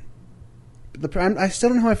 I still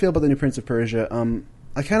don't know how I feel about the new Prince of Persia.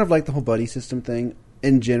 I kind of like the whole buddy system thing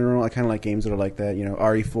in general. I kind of like games that are like that. You know,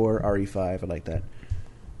 RE4, RE5. I like that.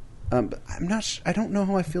 But I'm not. I don't know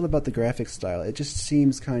how I feel about the graphics style. It just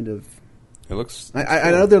seems kind of. It looks.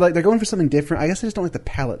 I know they're going for something different. I guess I just don't like the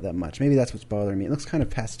palette that much. Maybe that's what's bothering me. It looks kind of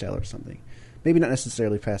pastel or something. Maybe not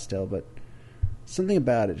necessarily pastel, but something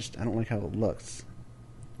about it. Just I don't like how it looks.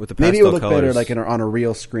 With the pastel maybe it would look colors, better like on a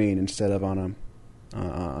real screen instead of on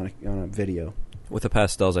a video. With the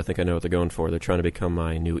pastels, I think I know what they're going for. They're trying to become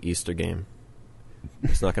my new Easter game.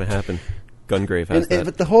 It's not going to happen. Gungrave has that.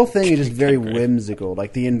 But the whole thing is just very whimsical.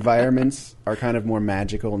 Like the environments are kind of more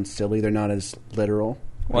magical and silly. They're not as literal.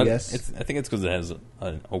 Well, I guess. I think it's because it has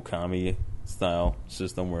an Okami style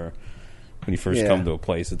system where when you first come to a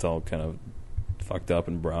place, it's all kind of fucked up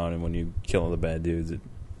and brown, and when you kill all the bad dudes, it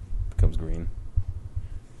becomes green.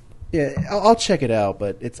 Yeah, I'll check it out,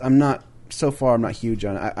 but I'm not huge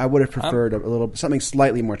on it. I would have preferred something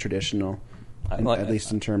slightly more traditional, at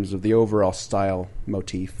least in terms of the overall style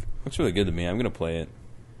motif. Looks really good to me. I'm going to play it.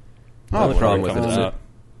 The only problem with it is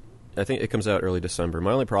I think it comes out early December.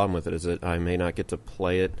 My only problem with it is that I may not get to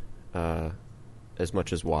play it as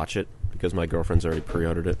much as watch it because my girlfriend's already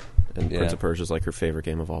pre-ordered it, and Yeah. Prince of Persia is like her favorite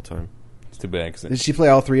game of all time. It's too bad. 'Cause Did she play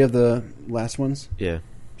all 3 of the last ones? Yeah,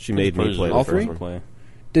 she made me play all the three? first one.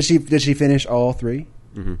 Did she finish all 3?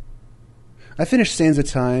 Mm-hmm. I finished Sands of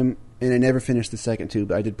Time, and I never finished the second 2,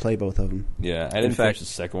 but I did play both of them. Yeah, I didn't finish the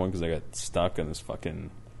second one because I got stuck on this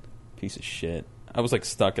fucking piece of shit. I was like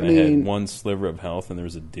stuck, and I had one sliver of health, and there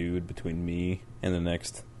was a dude between me and the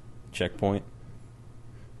next checkpoint,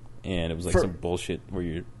 and it was like some bullshit where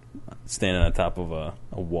you're standing on top of a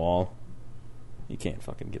wall. You can't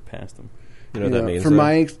fucking get past them. You know what that means?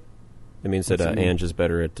 It means that Ange is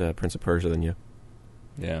better at Prince of Persia than you.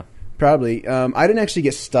 Yeah. Probably. I didn't actually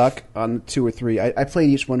get stuck on 2 or 3. I played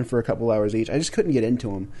each one for a couple hours each. I just couldn't get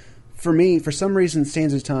into them. For me, for some reason,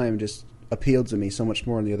 Sands of Time just appealed to me so much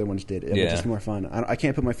more than the other ones did. It was just more fun. I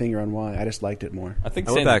can't put my finger on why. I just liked it more. I think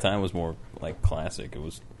Sands of Time was more like classic. It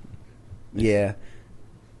was. Yeah.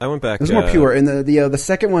 I went back. It was more pure, and the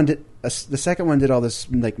second one did all this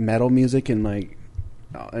like metal music and like,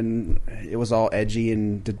 and it was all edgy,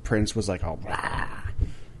 and the Prince was like all. Blah.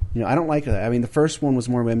 You know, I don't like that. I mean, the first one was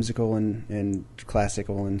more whimsical and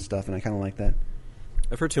classical and stuff, and I kind of like that.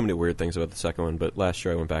 I've heard too many weird things about the second one, but last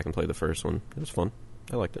year I went back and played the first one. It was fun.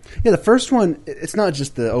 I liked it. Yeah, the first one, it's not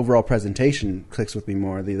just the overall presentation clicks with me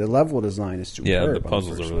more. The level design is superb. Yeah, the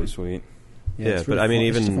puzzles are really sweet. Yeah, but I mean,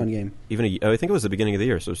 it's just a fun game. I think it was the beginning of the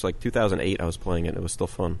year, so it was like 2008 I was playing it, and it was still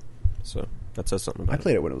fun. So that says something about it. I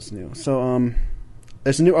played it when it was new. So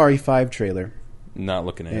there's a new RE5 trailer. Not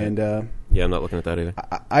looking at it. And yeah, I'm not looking at that either.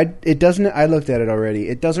 It doesn't. I looked at it already.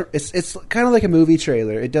 It doesn't. It's kind of like a movie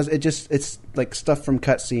trailer. It's like stuff from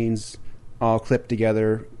cutscenes all clipped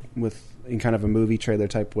together in kind of a movie trailer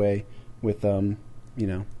type way with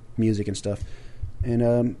music and stuff.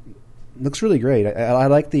 And looks really great. I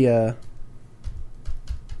like the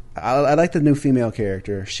I like the new female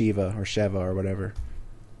character, Shiva or Sheva or whatever.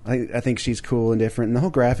 I think she's cool and different, and the whole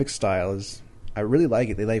graphic style is. I really like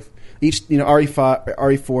it. They like each,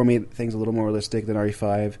 RE4 made things a little more realistic than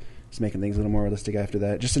RE5. It's making things a little more realistic after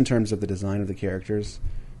that, just in terms of the design of the characters.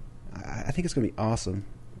 I think it's going to be awesome.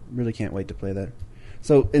 Really can't wait to play that.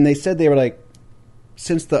 So, and they said they were like,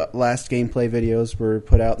 since the last gameplay videos were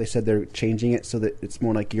put out, they said they're changing it so that it's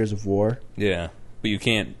more like Gears of War. Yeah, but you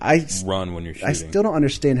can't run when you're shooting. I still don't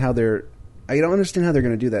understand how they're. I don't understand how they're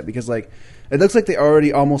going to do that because, like, it looks like they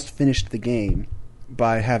already almost finished the game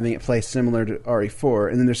by having it play similar to RE4,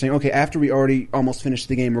 and then they're saying, okay, after we already almost finished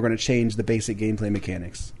the game, we're going to change the basic gameplay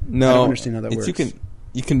mechanics. No, I don't understand how that works.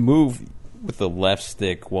 You can move with the left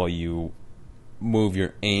stick while you move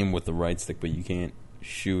your aim with the right stick, but you can't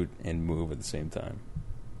shoot and move at the same time.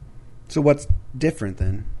 So what's different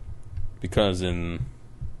then? Because in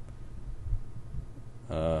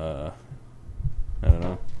I don't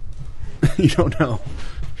know. You don't know.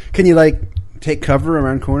 Can you like take cover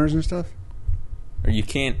around corners and stuff? Or you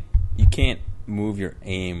can't move your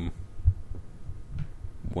aim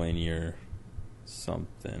when you're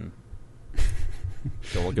something.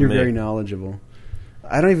 You're very knowledgeable.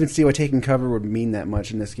 I don't even see why taking cover would mean that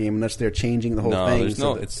much in this game unless they're changing the whole thing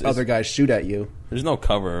so that other guys shoot at you. There's no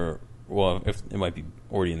cover. Well, if it might be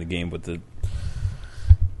already in the game, but the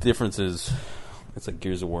difference is it's like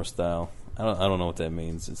Gears of War style. I don't know what that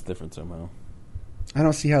means. It's different somehow. I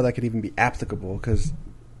don't see how that could even be applicable because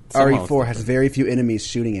RE4 has very few enemies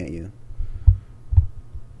shooting at you.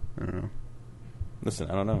 I don't know. Listen,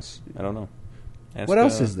 I don't know. Ask, what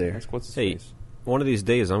else is there? What's his face? One of these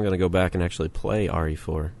days I'm going to go back and actually play RE4.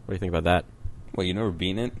 What do you think about that? Well, you never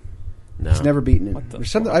beaten it? No. He's never beaten it. What the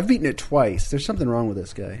fuck? I've beaten it twice. There's something wrong with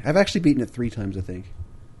this guy. I've actually beaten it 3 times, I think.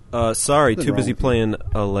 Sorry, Something too wrong busy with you. playing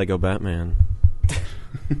a Lego Batman.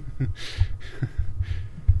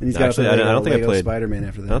 And he's Actually, got I don't think I Lego played Spider-Man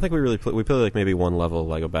after that. I don't think we really we played like maybe one level of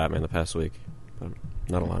Lego Batman the past week, but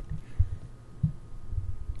not a lot.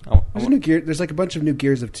 There's like a bunch of new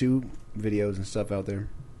Gears of 2 videos and stuff out there.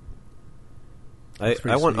 I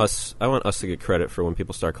want us to get credit for when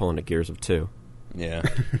people start calling it Gears of 2. Yeah.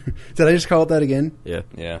 Did I just call it that again? Yeah.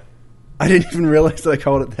 Yeah. I didn't even realize that I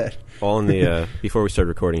called it that. All in the before we started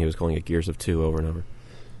recording, he was calling it Gears of 2 over and over.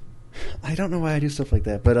 I don't know why I do stuff like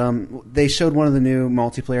that, but they showed one of the new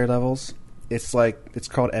multiplayer levels. It's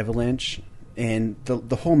called Avalanche, and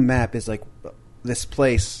the whole map is like this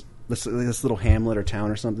place, this little hamlet or town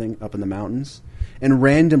or something up in the mountains, and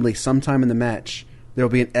randomly, sometime in the match, there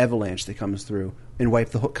will be an avalanche that comes through and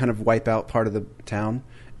wipe out part of the town,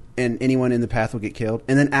 and anyone in the path will get killed.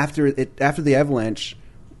 And then after the avalanche,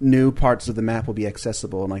 new parts of the map will be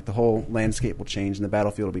accessible, and like the whole landscape will change, and the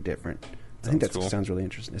battlefield will be I think that cool. sounds really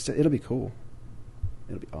interesting. It'll be cool.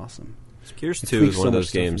 It'll be awesome. Gears 2 is one of those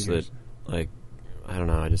games that, like, I don't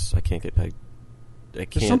know. I can't get.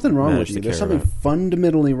 can't. There's something wrong manage with you. to There's care something about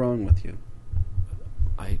fundamentally wrong with you.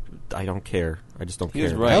 it. I don't care. I just don't He care.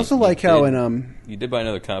 was about right. I also You like how did. in You did buy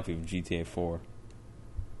another copy of GTA 4.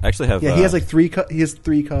 I actually have. he has like he has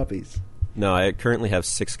 3 copies. No, I currently have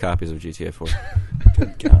 6 copies of GTA 4.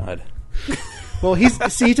 Good God. Well, he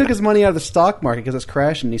took his money out of the stock market because it's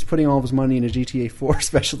crashing. And he's putting all of his money into GTA 4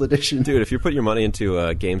 Special Edition. Dude, if you put your money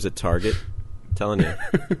into games at Target, I'm telling you.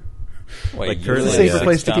 Wait, Like, it's you currently, a really safer have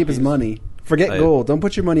place 6 to keep his copies? money. Forget I- gold. Don't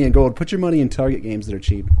put your money in gold. Put your money in Target games that are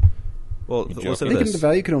cheap. Well, You listen joking? to Thinking the this.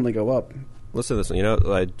 value could only go up. Listen to this. You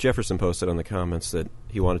know, Jefferson posted on the comments that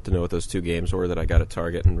he wanted to know what those 2 games were that I got at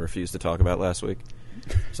Target and refused to talk about last week.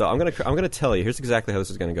 So I'm gonna tell you. Here's exactly how this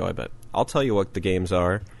is gonna go. I bet I'll tell you what the games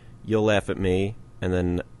are. You'll laugh at me, and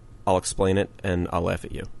then I'll explain it, and I'll laugh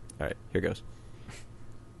at you. All right, here goes.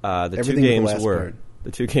 Everything with the last part.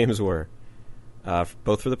 The 2 games were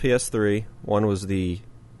both for the PS3. One was the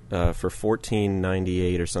for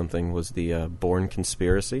 $14.98 or something was the Bourne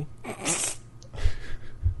Conspiracy,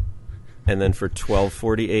 and then for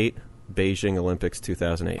 $12.48 Beijing Olympics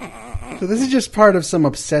 2008. So this is just part of some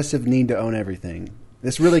obsessive need to own everything.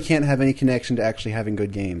 This really can't have any connection to actually having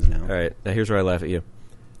good games now. All right, now here's where I laugh at you.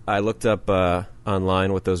 I looked up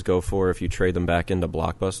online what those go for if you trade them back into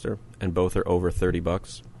Blockbuster, and both are over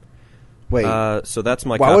 $30. Wait, So that's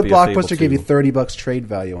my. why would copy of Fable Blockbuster give you 2. $30 trade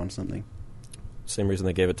value on something? Same reason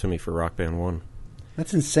they gave it to me for Rock Band 1.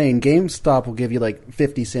 That's insane. GameStop will give you like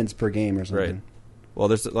 50 cents per game or something. Right. Well,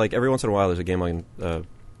 there's like every once in a while there's a game on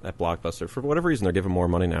at Blockbuster. For whatever reason, they're giving more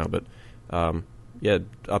money now, but yeah,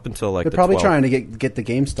 up until like They're the probably 12 trying to get the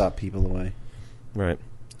GameStop people away. Right.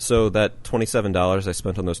 So that $27 I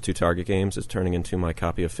spent on those 2 Target games is turning into my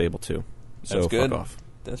copy of Fable 2. So That's good. fuck off.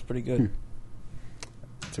 That's pretty good.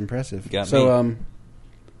 It's impressive. Got so, me.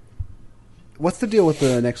 what's the deal with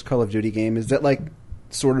the next Call of Duty game? Is that like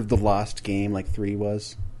sort of the lost game, like 3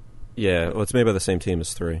 was? Yeah, well, it's made by the same team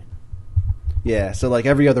as 3. Yeah. So like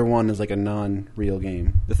every other one is like a non-real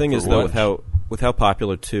game. The thing For is, though, what? with how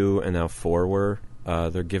popular 2 and now 4 were,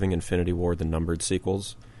 they're giving Infinity Ward the numbered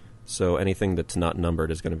sequels. So anything that's not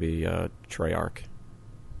numbered is going to be Treyarch.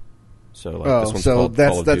 So like, this one's called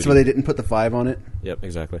Call of that's Duty. why they didn't put the 5 on it. Yep,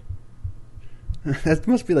 exactly. That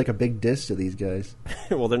must be like a big diss to these guys.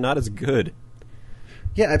 Well, they're not as good.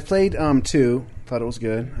 Yeah, I played 2. Thought it was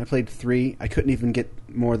good. I played 3. I couldn't even get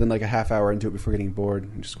more than like a half hour into it before getting bored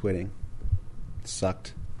and just quitting. It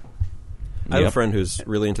sucked. I have a Yep. friend who's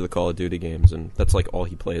really into the Call of Duty games, and that's like all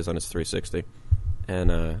he plays on his 360. And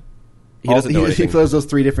he doesn't know He anything. plays those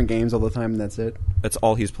 3 different games all the time, and that's it. That's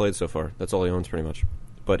all he's played so far. That's all he owns, pretty much.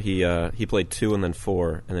 But he played 2 and then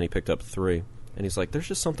 4, and then he picked up 3. And he's like, "There's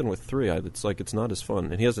just something with 3. It's like it's not as fun."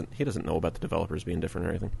 And he doesn't know about the developers being different or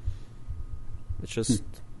anything. It's just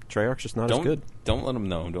Treyarch's just not as good. Don't let them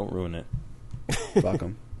know. Don't ruin it. Fuck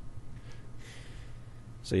them.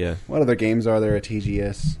 So yeah, What other games are there at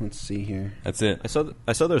TGS? Let's see here. That's it. I saw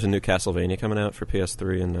there was a new Castlevania coming out for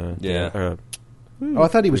PS3 and Yeah. Oh, I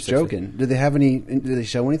thought he was 360. joking. Did they have any? Did they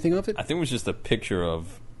show anything of it? I think it was just a picture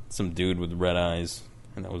of some dude with red eyes,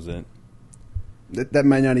 and that was it. That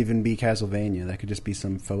might not even be Castlevania. That could just be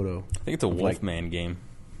some photo. I think it's a Of, like- Wolfman game.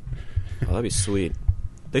 Oh, that'd be sweet.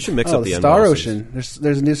 They should mix Oh, up the the Star end bosses. Ocean.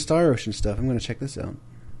 There's new Star Ocean stuff. I'm going to check this out. I'm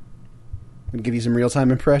going to give you some real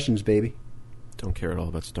time impressions, baby. Don't care at all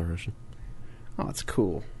about Star Ocean. Oh, it's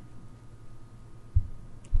cool.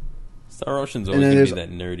 Star Ocean's And always then going to be there's-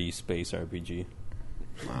 that nerdy space RPG.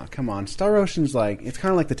 Oh, come on. Star Ocean's like, it's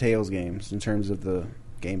kind of like the Tales games in terms of the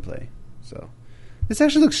gameplay. So, this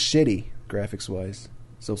actually looks shitty, graphics wise,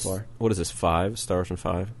 so far. What is this? 5? Star Ocean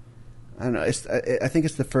 5? I don't know. I think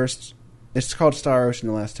it's the first. It's called Star Ocean: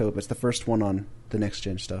 The Last Hope. It's the first one on the next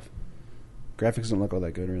gen stuff. Graphics don't look all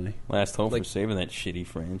that good, really. Last hope Like- for saving that shitty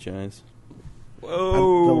franchise.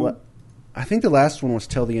 Whoa! I think the last one was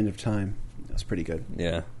Till the End of Time. That was pretty good.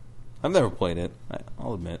 Yeah. I've never played it.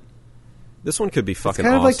 I'll admit. This one could be It's fucking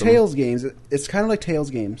kind of awesome. like Tales games. It's kind of like Tales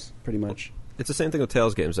games, pretty much. It's the same thing with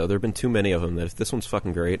Tales games, though. There have been too many of them that if this one's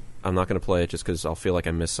fucking great, I'm not going to play it just because I'll feel like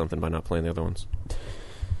I missed something by not playing the other ones.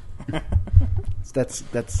 That's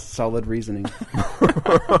solid reasoning.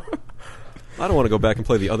 I don't want to go back and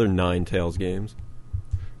play the other 9 Tales games.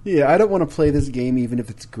 Yeah, I don't want to play this game even if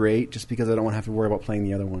it's great, just because I don't want to have to worry about playing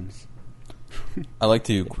the other ones. I like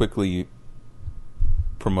to quickly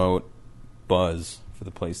promote Buzz for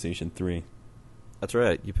the PlayStation 3. That's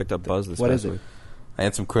right. You picked up Buzz this What past is it? week. I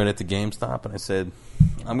had some credit to GameStop, and I said,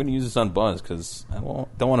 I'm going to use this on Buzz because I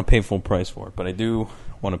don't want to pay full price for it, but I do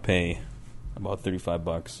want to pay about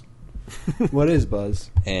 $35. What is Buzz?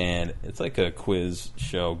 And it's like a quiz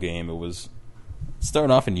show game. It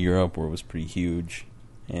started off in Europe where it was pretty huge,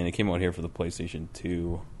 and it came out here for the PlayStation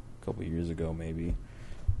 2 a couple years ago, maybe.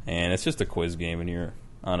 And it's just a quiz game, and you're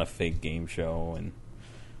on a fake game show. And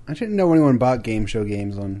I didn't know anyone bought game show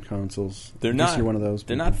games on consoles. They're I guess not. You're one of those.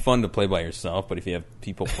 They're people. not fun to play by yourself, but if you have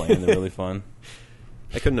people playing, they're really fun.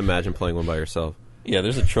 I couldn't imagine playing one by yourself. Yeah,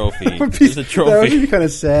 there's a trophy. There's a trophy. That would be kind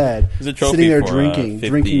of sad. There's a trophy sitting there for,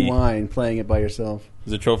 drinking wine, playing it by yourself.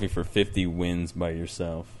 There's a trophy for 50 wins by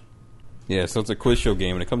yourself. Yeah, so it's a quiz show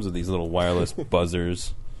game, and it comes with these little wireless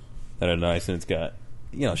buzzers that are nice, and it's got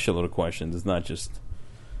a shitload of questions.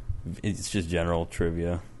 It's just general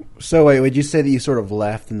trivia. So wait, would you say that you sort of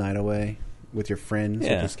laughed the night away with your friends with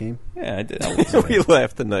Yeah. this game? Yeah, I did. We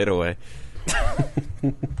laughed the night away.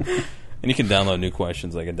 And you can download new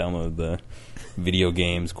questions. Like I downloaded the video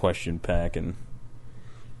games question pack, and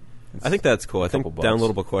I think that's cool. I think $2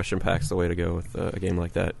 downloadable question pack's the way to go with a game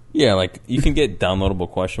like that. yeah, like you can get downloadable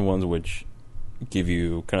question ones, which give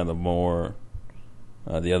you kind of the more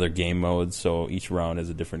the other game modes. So each round has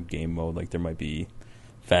a different game mode. Like there might be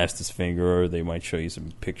fastest finger, or they might show you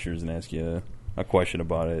some pictures and ask you a question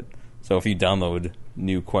about it. So if you download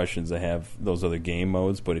new questions that have those other game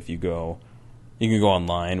modes, but if you can go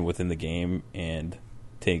online within the game and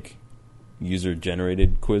take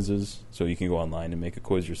user-generated quizzes, so you can go online and make a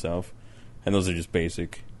quiz yourself, and those are just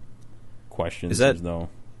basic questions. Is that fluff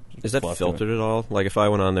to it. filtered at all? Like if I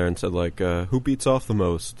went on there and said like, who beats off the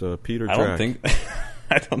most, Peter? I Drack?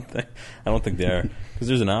 don't think they are, because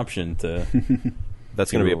there's an option to. That's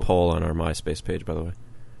going to be a poll on our MySpace page, by the way.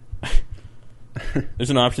 There's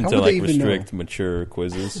an option How to would they like even restrict mature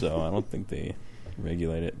quizzes, so I don't think they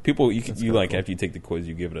regulate it. People, you like cool. after you take the quiz,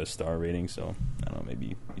 you give it a star rating. So I don't know, maybe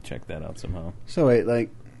you check that out somehow. So wait, like,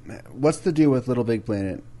 what's the deal with Little Big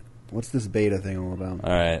Planet? What's this beta thing all about? All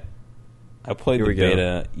right, I played Here the we go.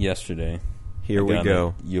 beta yesterday. Here Like we on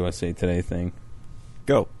go. the USA Today thing,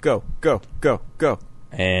 Go, go, go, go, go.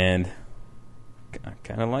 and I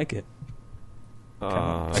kind of like it. So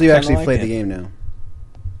you kinda actually like played it. the game now?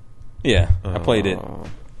 Yeah, I played it.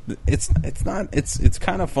 It's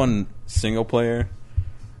kind of fun single player,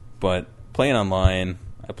 but playing online,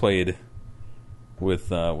 I played with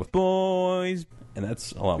boys, and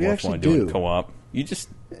that's a lot We more actually fun doing do. co-op. You just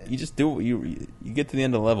do you get to the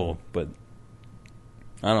end of the level, but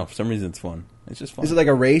I don't know, for some reason it's fun. It's just fun. Is it like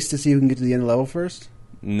a race to see who can get to the end of the level first?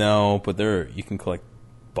 No, but you can collect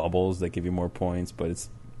bubbles that give you more points, but it's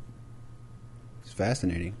It's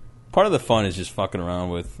fascinating. part of the fun is just fucking around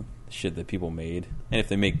with shit that people made, and if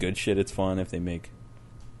they make good shit, it's fun. If they make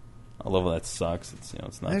a level that sucks, it's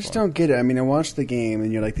not. I just fun. don't get it. I mean, I watched the game,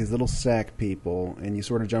 and you're like these little sack people, and you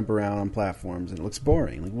sort of jump around on platforms, and it looks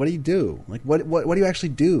boring. Like, what do you do? Like, what do you actually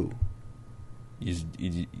do?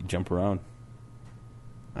 You jump around.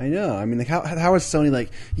 I know. I mean, like, how is Sony like,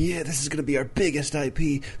 yeah, this is going to be our biggest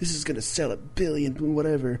IP. This is going to sell $1 billion,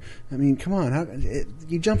 whatever. I mean, come on.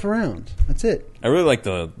 You jump around. That's it. I really like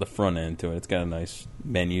the front end to it. It's got a nice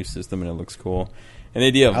menu system, and it looks cool. And the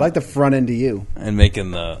idea of I like the front end to you. and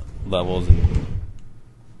making the levels, and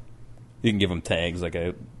you can give them tags. Like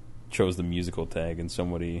I chose the musical tag, and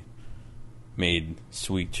somebody made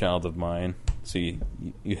 "Sweet Child of Mine." So you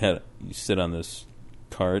sit on this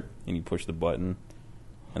cart, and you push the button,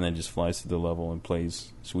 and then just flies through the level and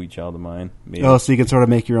plays "Sweet Child of Mine." Maybe. Oh, so you can sort of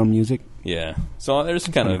make your own music? Yeah. So there's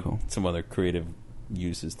kind kinda of cool. some other creative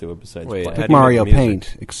uses to it besides Wait, playing. how Like do you make Mario music?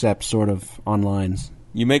 Paint, except sort of on lines.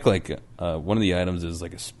 You make like one of the items is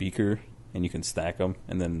like a speaker, and you can stack them,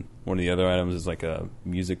 and then one of the other items is like a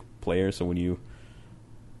music player. So when you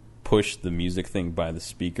push the music thing by the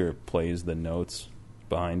speaker, it plays the notes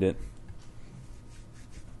behind it.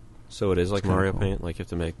 So it is like kinda Mario cool. Paint, like you have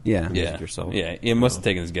to make Yeah. music yourself. Yeah. It must have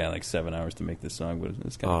taken this guy like 7 hours to make this song, but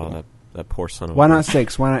it's kind of Oh, cool. that poor son of Why a not bitch.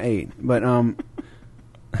 6? Why not 8? But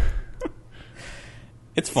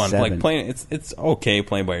It's fun. 7. Like playing, it's okay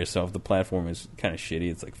playing by yourself. The platform is kind of shitty.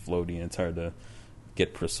 It's like floaty, and it's hard to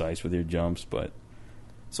get precise with your jumps. But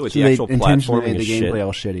So it's so the they actual intentionally platforming made the is gameplay shit.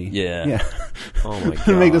 all shitty. Yeah. Yeah. Oh my god!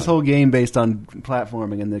 To make this whole game based on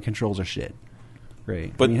platforming, and the controls are shit.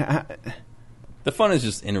 Great. But- I mean, the fun is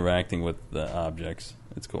just interacting with the objects.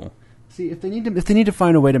 It's cool. see, if they need to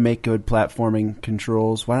find a way to make good platforming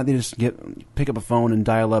controls, why don't they just pick up a phone and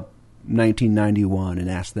dial up 1991 and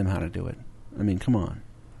ask them how to do it? I mean, come on.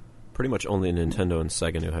 Pretty much only Nintendo and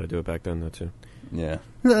Sega knew how to do it back then, though, too. Yeah.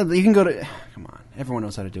 You can go to. Come on, everyone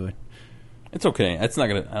knows how to do it. It's okay. It's not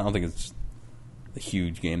gonna. I don't think it's a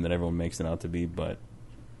huge game that everyone makes it out to be, but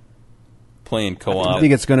playing co-op. I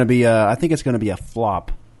think it's going to be. I think it's going to be a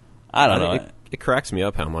flop. I don't know. It cracks me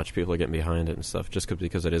up how much people are getting behind it and stuff, just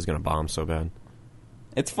because it is going to bomb so bad.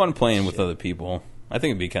 It's fun playing with other people. I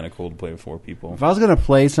think it'd be kind of cool to play with 4 people. If I was going to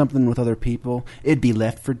play something with other people, it'd be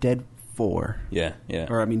Left 4 Dead 4. Yeah.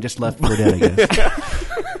 Or, I mean, just Left 4 Dead, I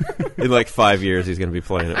guess. In like 5 years, he's going to be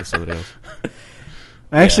playing it with somebody else.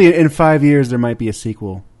 Actually, in 5 years, there might be a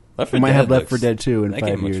sequel. Left We 4 might Dead have Left 4 looks- Dead 2 in that 5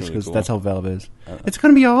 game looks years, really because cool. that's how Valve is. It's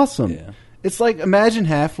going to be awesome. Yeah. It's like, imagine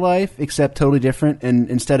Half-Life, except totally different, and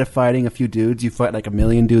instead of fighting a few dudes, you fight like a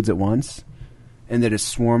million dudes at once, and they're just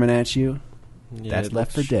swarming at you. Yeah, That's it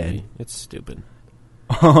Left looks 4 Dead. shitty. It's stupid.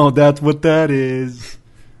 Oh, that's what that is.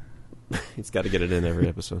 He's got to get it in every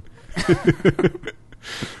episode.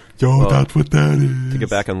 Yo, Well, that's what that is. To get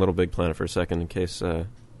back on Little Big Planet for a second, in case the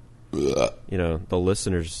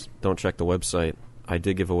listeners don't check the website, I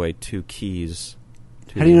did give away 2 keys.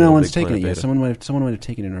 How do you know no Little one's Big taken Planet it yet? beta. Someone might have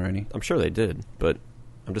taken it already. I'm sure they did, but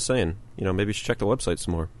I'm just saying, maybe you should check the website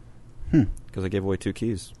some more. Because I gave away 2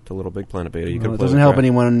 keys to Little Big Planet beta. You Well, could it play doesn't with help Brad.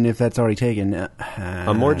 anyone if that's already taken.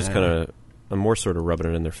 I'm more sort of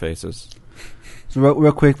rubbing it in their faces. So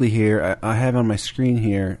real quickly here, I have on my screen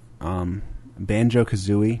here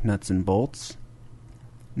Banjo-Kazooie Nuts and Bolts.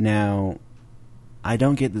 Now, I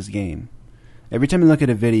don't get this game. Every time I look at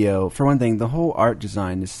a video, for one thing, the whole art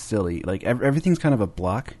design is silly. Like, everything's kind of a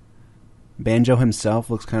block. Banjo himself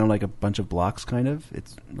looks kind of like a bunch of blocks, kind of.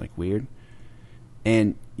 It's, like, weird.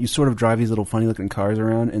 And you sort of drive these little funny-looking cars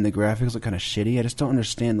around, and the graphics look kind of shitty. I just don't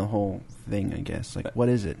understand the whole thing, I guess. Like, what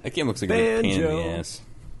is it? That game looks like a pain in Banjo. the ass.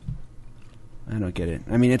 I don't get it.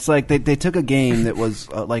 I mean, it's like they took a game that was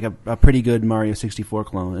like a pretty good Mario 64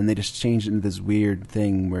 clone, and they just changed it into this weird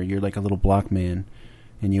thing where you're like a little block man,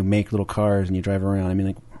 and you make little cars and you drive around. I mean,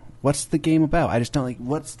 like, what's the game about? I just don't like.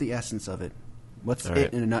 What's the essence of it? What's All it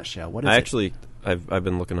right. in a nutshell? What is it? I've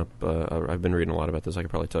been looking up. I've been reading a lot about this. I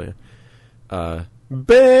could probably tell you.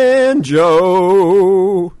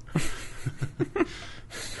 Banjo.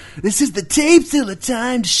 This is the Tapezilla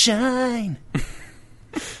time to shine.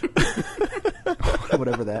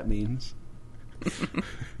 Whatever that means.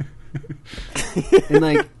 And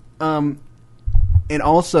like, and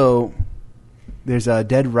also, there's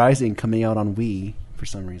Dead Rising coming out on Wii for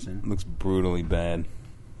some reason. It looks brutally bad.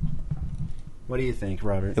 What do you think,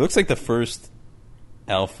 Robert? It looks like the first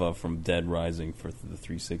alpha from Dead Rising for the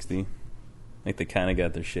 360. Like they kind of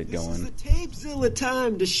got their shit going. This is the Tapezilla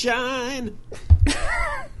time to shine.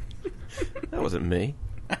 That wasn't me.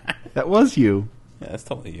 That was you. Yeah, that's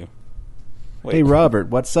totally you. Wait, Hey, Robert,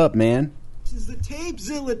 what's up, man? This is the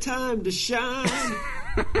Tapezilla time to shine.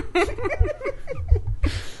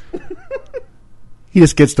 He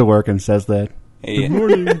just gets to work and says that. Hey, Good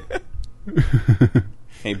morning.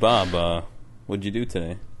 hey, Bob. What'd you do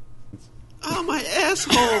today? Oh, my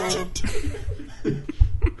asshole.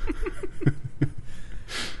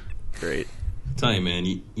 Great. Tell you, man,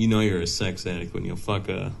 you know you're a sex addict when you fuck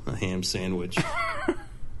a ham sandwich.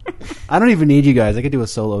 I don't even need you guys. I could do a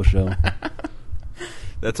solo show.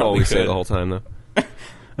 That's all Probably we say could. the whole time, though. All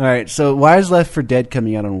right, so why is Left 4 Dead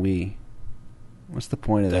coming out on Wii? What's the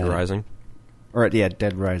point of Dead that? Rising. Or yeah,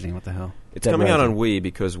 Dead Rising. What the hell? It's Dead coming out Rising. on Wii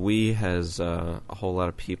because Wii has a whole lot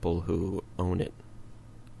of people who own it.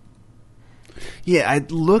 Yeah, I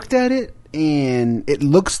looked at it, and it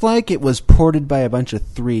looks like it was ported by a bunch of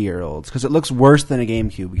 3-year-olds because it looks worse than a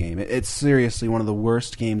GameCube game. It's seriously one of the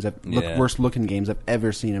worst games, Yeah. worst looking games I've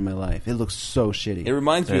ever seen in my life. It looks so shitty. It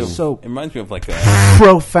reminds me of So- it reminds me of like a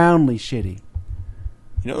Profoundly shitty.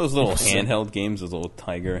 you know those little handheld games, those little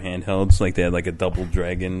Tiger handhelds, like they had like a Double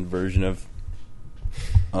Dragon version of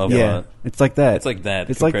Yeah, it's like that. it's like that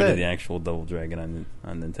It's like compared that. to the actual Double Dragon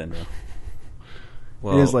on Nintendo.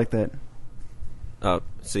 Well, It is like that.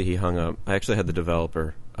 see, he hung up. I actually had the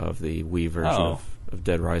developer of the Wii version Oh. of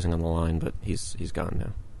Dead Rising on the line, but he's gone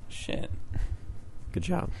now. Shit. Good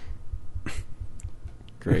job.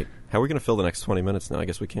 Great. How are we going to fill the next 20 minutes now? I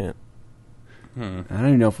guess we can't. I don't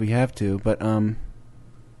even know if we have to, but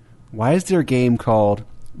why is there a game called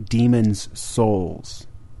Demon's Souls?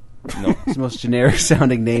 No. It's the most generic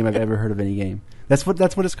sounding name I've ever heard of any game. That's what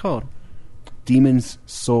it's called. Demon's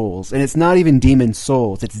Souls. And it's not even Demon's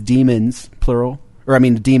Souls. It's demons, plural. Or, I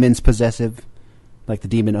mean, demons possessive. Like the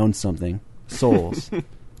demon owns something. Souls.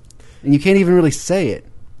 And you can't even really say it.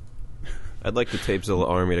 I'd like the Tapezilla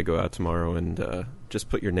Army to go out tomorrow and just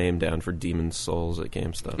put your name down for Demon's Souls at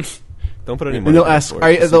GameStop. Don't put any money And they'll down ask, for it.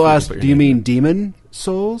 Just see if they'll you can ask, put your do you name mean down. demon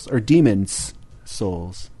souls or demons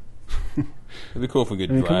souls? It'd be cool if we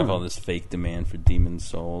could I mean, come drive on. all this fake demand for Demon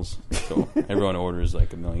Souls. So everyone orders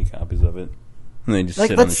like 1 million copies of it. And they just Like,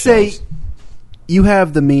 sit on let's the say shelves. you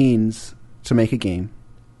have the means to make a game.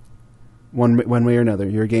 One way or another.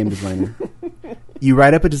 You're a game designer. You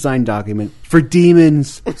write up a design document for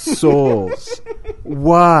Demon's Souls.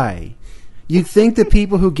 Why? You'd think that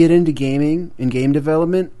people who get into gaming and game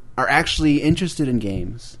development are actually interested in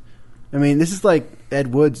games. I mean, this is like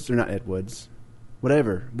Ed Woods, or not Ed Woods.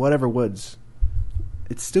 Whatever Woods.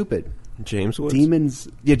 It's stupid. James Woods? Demons.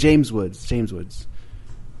 Yeah, James Woods.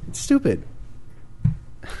 It's stupid.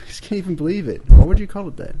 I just can't even believe it. Why would you call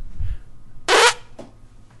it that?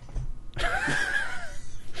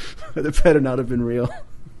 That better not have been real.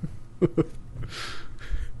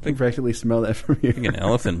 I can practically smell that from here. I think an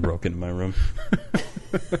elephant broke into my room.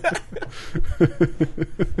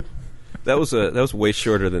 That was way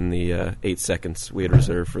shorter than the 8 seconds we had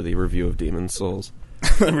reserved for the review of Demon's Souls.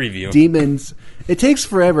 Review. Demons. It takes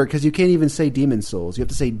forever because you can't even say Demon Souls. You have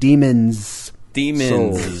to say Demons.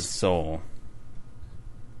 Soul.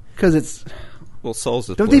 Because it's. Well, Souls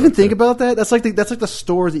is. Don't they even think about that? That's like the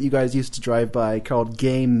store that you guys used to drive by called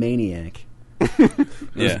Game Maniac.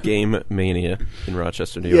 There's Game Mania in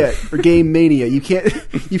Rochester, New York. Yeah, or Game Mania. You can't.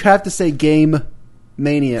 You have to say Game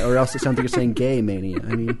Mania, or else it sounds like you're saying Gay Mania.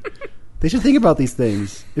 I mean, they should think about these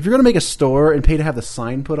things. If you're going to make a store and pay to have the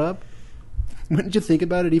sign put up, wouldn't you think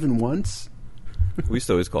about it even once? We used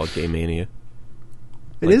to always call it Gay Mania.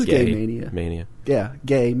 It is Gay Mania. Mania. Yeah,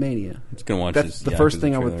 Gay Mania. It's gonna watch. That's the first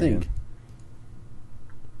thing I would think. Again.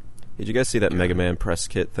 Did you guys see that Mega Man press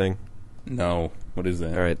kit thing? No. What is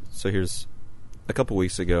that? All right, so here's a couple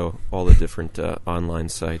weeks ago, all the different online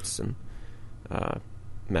sites and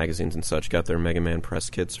magazines and such got their Mega Man press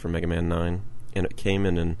kits for Mega Man 9, and it came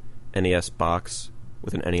in an NES box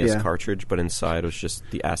with an NES cartridge, but inside was just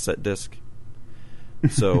the asset disc.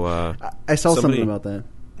 So I saw something about that.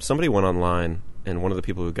 Somebody went online, and one of the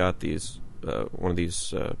people who got these one of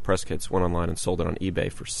these press kits went online and sold it on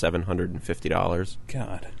eBay for $750.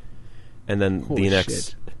 God. And then Holy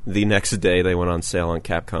shit. the next day they went on sale on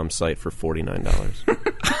Capcom's site for $49.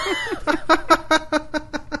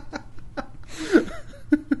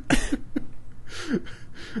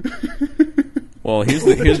 Well, here's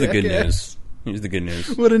the good news. Here's the good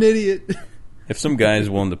news. What an idiot! If some guy's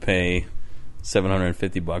willing to pay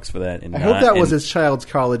 $750 for that, and I hope that was his child's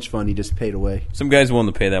college fund he just paid away. Some guy's willing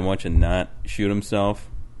to pay that much and not shoot himself.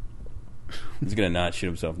 He's gonna not shoot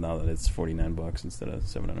himself now that it's $49 instead of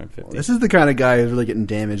 $750. This is the kind of guy who's really getting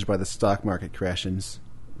damaged by the stock market crashings,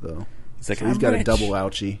 though. He's like, he's got a double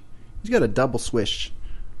ouchie. He's got a double swish.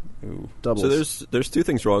 Ooh. Doubles. So there's two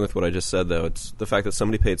things wrong with what I just said, though. It's the fact that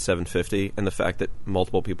somebody paid $750 and the fact that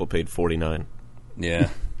multiple people paid $49. Yeah.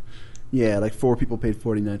 Yeah, like 4 people paid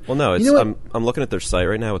 $49. Well, no, it's you know I'm looking at their site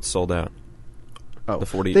right now. It's sold out. Oh, the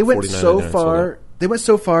 40, they went $49.99 so sold far. out. They went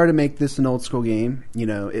so far to make this an old school game. You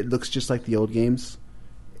know, it looks just like the old games.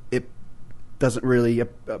 It doesn't really,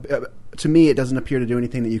 to me, it doesn't appear to do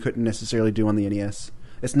anything that you couldn't necessarily do on the NES.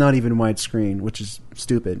 It's not even widescreen, which is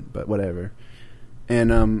stupid, but whatever.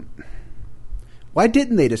 And why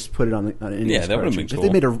didn't they just put it on an NES Yeah, that would have been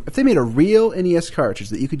cartridge? cool. If they made a real NES cartridge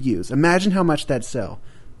that you could use, imagine how much that'd sell.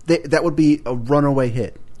 That would be a runaway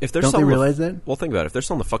hit. If they're Don't they selling realize that? Well, think about it. If they're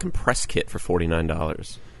selling the fucking press kit for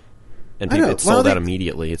 $49, and I know. it sold Well, out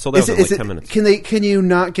immediately. It sold out within like 10 minutes. Can you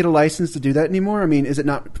not get a license to do that anymore? I mean, is it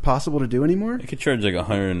not possible to do anymore? I could charge like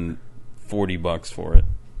 $140 for it.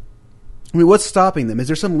 I mean, what's stopping them? Is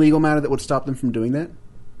there some legal matter that would stop them from doing that?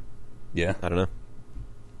 Yeah. I don't know.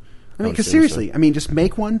 I mean, because seriously, I mean, just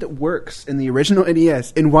make one that works in the original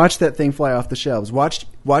NES and watch that thing fly off the shelves. Watch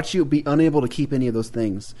you be unable to keep any of those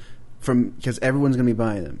things because everyone's going to be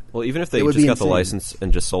buying them. Well, even if they It would just be got the insane. license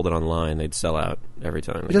and just sold it online, they'd sell out every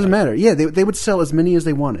time. It doesn't matter. Yeah, they would sell as many as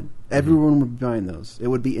they wanted. Everyone would be buying those. It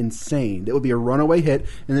would be insane. It would be a runaway hit,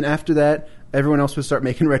 and then after that, everyone else would start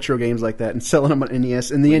making retro games like that and selling them on NES,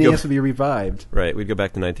 and the NES would be revived. Right, we'd go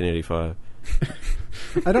back to 1985.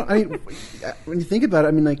 I mean, when you think about it,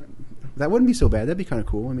 I mean, like, that wouldn't be so bad. That'd be kind of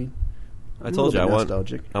cool. I mean, I told you I want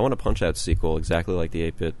nostalgic. a Punch-Out sequel exactly like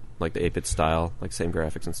the 8-bit style, like same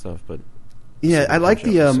graphics and stuff, but Yeah, I like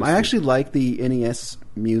the. Punch-Out was so I actually like the NES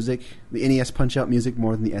music, the NES Punch-Out music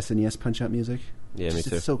more than the SNES Punch-Out music. Yeah, me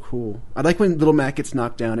too. It's so cool. I like when Little Mac gets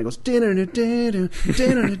knocked down. It goes you know,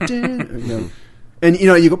 and you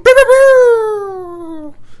know you go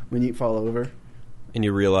when you fall over. and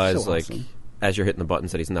you realize So like awesome. as you're hitting the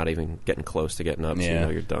buttons that he's not even getting close to getting up, so you Yeah. know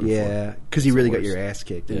you're done. Yeah, because It's you the really got worst. your ass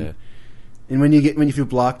kicked. Yeah. And when if you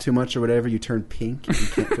block too much or whatever, you turn pink. And you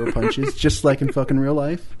can't throw punches, just like in fucking real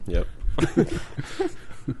life. Yep.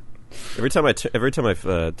 Every time I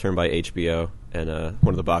turn by HBO and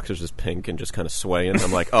one of the boxers is pink and just kind of swaying,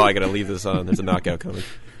 I'm like, oh, I got to leave this on. There's a knockout coming.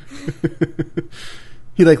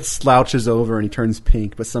 He like slouches over and he turns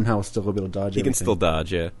pink, but somehow is still able to dodge. He can still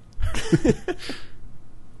dodge, yeah.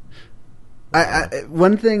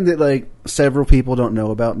 One thing that like several people don't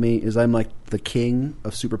know about me is I'm like the king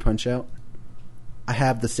of Super Punch Out. I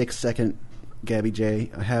have the 6-second Gabby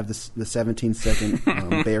J. I have the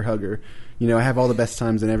 17-second Bear Hugger. You know, I have all the best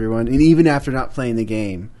times in everyone. And even after not playing the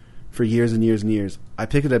game for years and years and years, I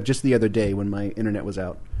picked it up just the other day when my internet was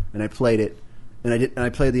out, and I played it. And I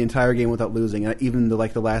played the entire game without losing. Even the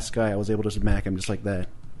last guy, I was able to smack him just like that.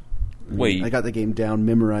 Wait. I got the game down,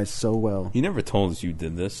 memorized so well. You never told us you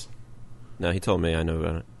did this. No, he told me. I know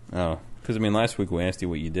about it. Oh. Because, last week we asked you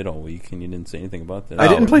what you did all week, and you didn't say anything about that. I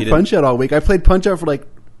didn't play Punch-Out all week. I played Punch-Out for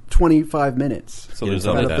 25 minutes. So there's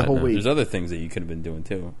the whole week. There's other things that you could have been doing,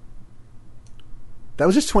 too. That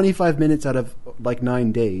was just 25 minutes out of,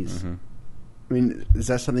 9 days. Mm-hmm. I mean, is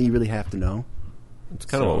that something you really have to know? It's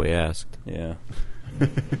kind of what we asked. Yeah.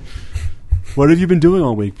 What have you been doing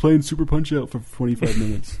all week? Playing Super Punch-Out for 25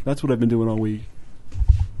 minutes. That's what I've been doing all week.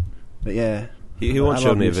 But yeah. He once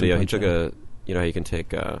showed me a video. He took you know how you can take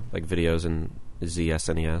videos in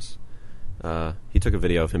ZSNES? He took a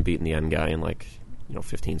video of him beating the end guy in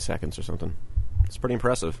 15 seconds or something. It's pretty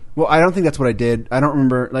impressive. Well, I don't think that's what I did. I don't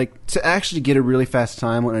remember. To actually get a really fast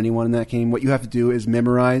time on anyone in that game, what you have to do is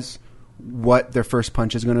memorize what their first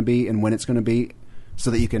punch is going to be and when it's going to be,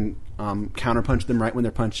 so that you can counterpunch them right when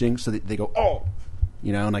they're punching, so that they go, oh!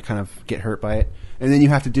 And I kind of get hurt by it. And then you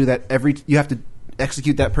have to do that you have to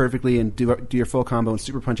execute that perfectly and do your full combo and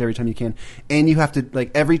super punch every time you can. And you have to,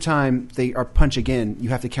 every time they are punch again, you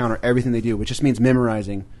have to counter everything they do, which just means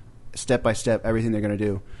memorizing step by step everything they're going to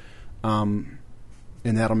do. And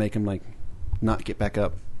that'll make them, not get back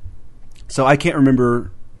up. So I can't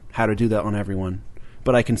remember how to do that on everyone,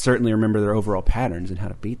 but I can certainly remember their overall patterns and how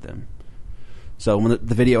to beat them. So when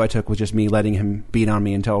the video I took was just me letting him beat on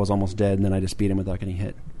me until I was almost dead, and then I just beat him without getting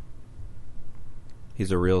hit. He's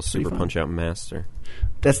a real Super Punch-Out master.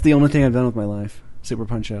 That's the only thing I've done with my life. Super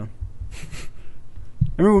Punch-Out.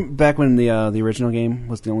 Remember back when the original game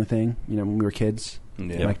was the only thing, when we were kids?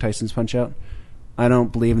 Yeah. Mike Tyson's Punch-Out? I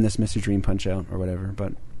don't believe in this Mr. Dream Punch-Out or whatever,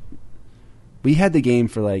 but we had the game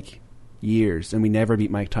for years, and we never beat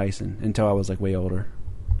Mike Tyson until I was way older.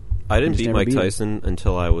 I didn't beat Mike Tyson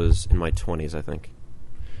until I was in my 20s, I think.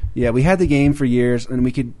 Yeah, we had the game for years, and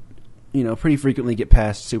we could, pretty frequently get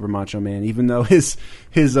past Super Macho Man, even though his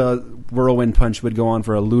whirlwind punch would go on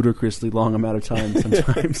for a ludicrously long amount of time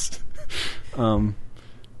sometimes.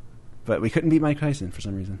 But we couldn't beat Mike Tyson for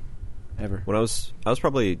some reason, ever. When I was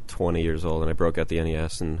probably 20 years old, and I broke out the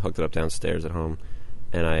NES and hooked it up downstairs at home,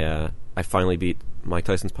 and I finally beat Mike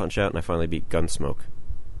Tyson's Punch-Out, and I finally beat Gunsmoke.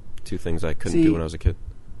 Two things I couldn't do when I was a kid.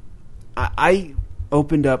 I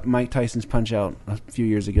opened up Mike Tyson's Punch-Out a few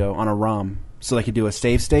years ago on a ROM, so I could do a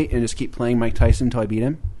save state and just keep playing Mike Tyson until I beat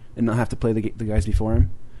him, and not have to play the guys before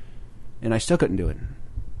him. And I still couldn't do it.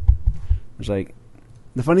 It was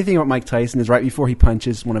the funny thing about Mike Tyson is right before he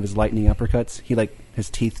punches one of his lightning uppercuts, his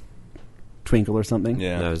teeth twinkle or something.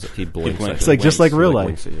 Yeah, no, he blinks. It's just like real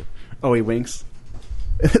life. Oh, he winks.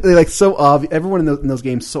 They're so obvious. Everyone in those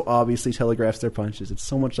games so obviously telegraphs their punches. It's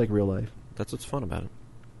so much like real life. That's what's fun about it.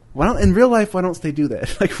 In real life, why don't they do that?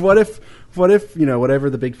 What if whatever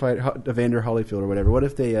the big fight, Evander Holyfield or whatever, what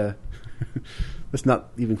if they it's not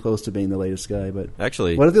even close to being the latest guy, but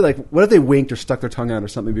actually, what if they winked or stuck their tongue out or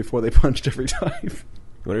something before they punched every time?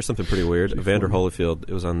 Well, there's something pretty weird. Evander Holyfield,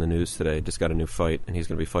 it was on the news today, just got a new fight, and he's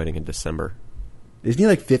going to be fighting in December. Isn't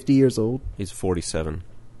he 50 years old? He's 47.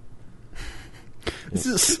 This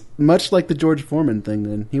is much like the George Foreman thing.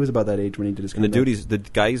 Then he was about that age when he did his. And the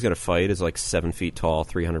guy he's going to fight is 7 feet tall,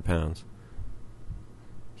 300 pounds.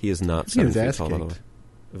 He is not 7 feet tall, by the way.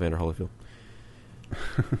 Evander Holyfield.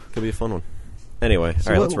 Could be a fun one. Anyway,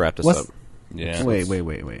 all right, let's wrap this up. Yeah. Wait.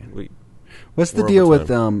 What's the deal with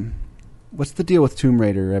What's the deal with Tomb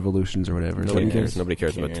Raider Evolutions or whatever? Nobody cares. Nobody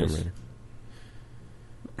cares about Tomb Raider.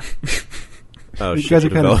 Oh, you shit, guys are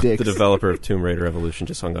kind of dicks. The developer of Tomb Raider Evolution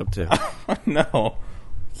just hung up, too. No.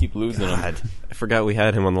 Keep losing him. I forgot we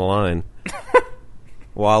had him on the line.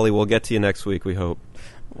 Wally, we'll get to you next week, we hope.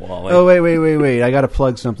 Wally. Oh, wait. I got to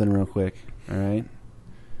plug something real quick. All right?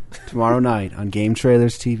 Tomorrow night on Game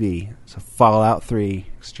Trailers TV, it's a Fallout 3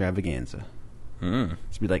 extravaganza. It's going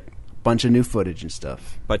to be a bunch of new footage and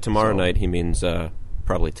stuff. By tomorrow night, he means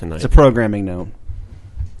probably tonight. It's a programming note.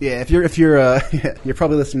 Yeah, if you're you're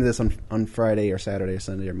probably listening to this on Friday or Saturday or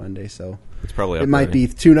Sunday or Monday, so it's probably it might be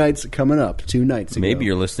 2 nights coming up. 2 nights ago. Maybe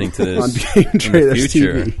you're listening to this on Game Trailers in the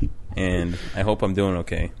future, TV. And I hope I'm doing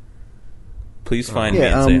okay. Please find me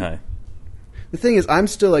and say hi. The thing is, I'm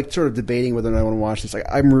still sort of debating whether or not I want to watch this.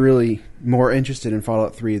 I'm really more interested in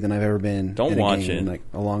Fallout 3 than I've ever been. Don't in a watch game it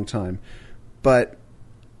in a long time, but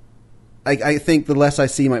I think the less I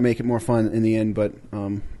see might make it more fun in the end. But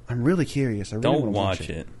I'm really curious. I really Don't want to watch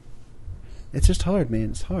it. It's just hard,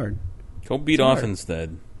 man. It's hard. Go beat off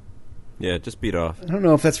instead. Yeah, just beat off. I don't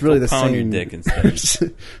know if that's really the Pound same. your dick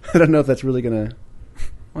instead. I don't know if that's really gonna.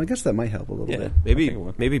 Well, I guess that might help a little Yeah. bit. I think it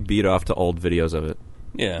would. Maybe beat off to old videos of it,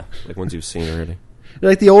 Yeah. like ones you've seen already.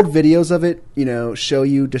 Like the old videos of it, show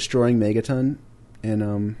you destroying Megaton,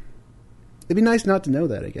 and it'd be nice not to know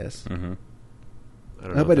that. I guess. Mm-hmm. I don't I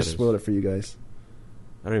know hope what I that just is. spoiled it for you guys.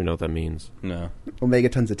 I don't even know what that means. No. Well,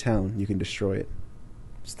 Megaton's a town. You can destroy it.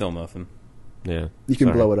 Still nothing. Yeah, You can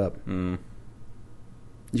sorry. blow it up. Mm.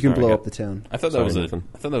 You can Sorry, blow I up the town. I thought that Sorry, was nothing.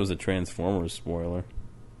 I thought that was a Transformers spoiler.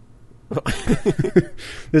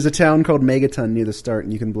 There's a town called Megaton near the start,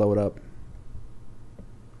 and you can blow it up.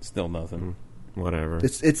 Still nothing. Whatever.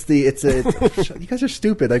 You guys are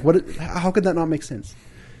stupid. Like, how could that not make sense?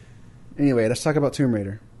 Anyway, let's talk about Tomb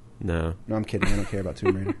Raider. No. No, I'm kidding. I don't care about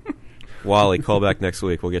Tomb Raider. Wally, call back next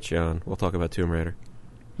week. We'll get you on. We'll talk about Tomb Raider.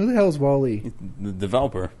 Who the hell is Wally? The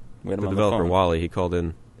developer. We had him The on developer, the phone. Wally, he called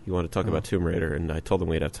in. He wanted to talk about Tomb Raider, and I told him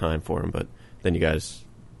we'd have time for him, but then you guys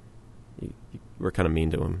you were kind of mean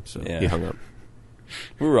to him, so Yeah. he hung up.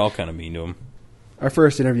 We were all kind of mean to him. Our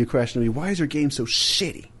first interview question will be, why is your game so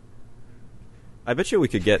shitty? I bet you we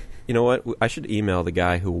could get... You know what? I should email the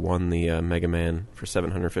guy who won the Mega Man for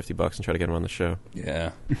 $750 and try to get him on the show.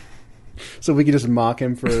 Yeah. So we could just mock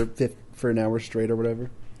him for an hour straight or whatever?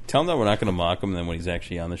 Tell him that we're not going to mock him, and then when he's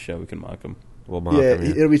actually on the show, we can mock him. We'll mock Yeah, him.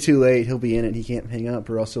 Yeah. it'll be too late. He'll be in it. He can't hang up,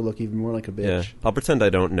 or else he'll look even more like a Yeah. bitch. I'll pretend I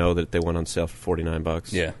don't know that they went on sale for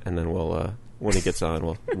 $49. Yeah. And then we'll... when he gets on,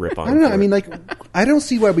 we'll rip on I him. don't know. for I mean, it. like, I don't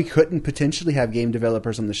see why we couldn't potentially have game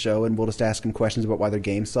developers on the show, and we'll just ask them questions about why their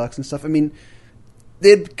game sucks and stuff. I mean,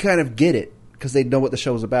 they'd kind of get it because they'd know what the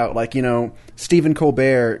show's about. Like, Stephen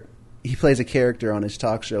Colbert, he plays a character on his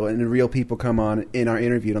talk show, and real people come on and are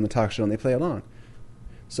interviewed on the talk show, and they play along.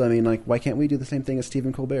 So, I mean, like, why can't we do the same thing as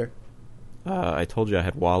Stephen Colbert? I told you I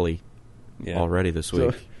had Wally already this So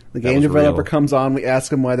week. the That game was developer real. comes on, we ask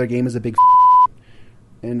them why their game is a big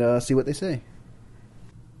and see what they say.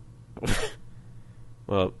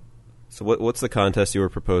 Well, so what's the contest you were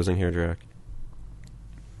proposing here, Drac?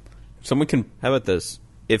 Someone can... How about this?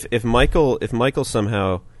 If Michael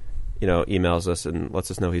somehow, emails us and lets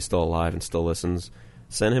us know he's still alive and still listens,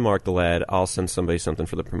 send him Mark the Lad. I'll send somebody something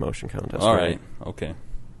for the promotion contest. All right. Okay.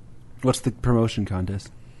 What's the promotion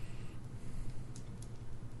contest?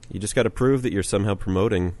 You just got to prove that you're somehow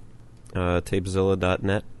promoting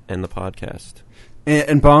Tapezilla.net and the podcast.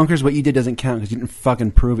 And Bonkers, what you did doesn't count because you didn't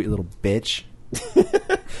fucking prove it, you little bitch.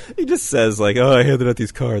 He just says, like, oh, I handed out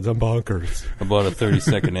these cards. I'm bonkers. I bought a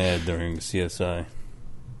 30-second ad during CSI.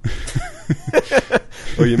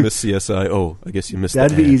 Oh, you missed CSI. Oh, I guess you missed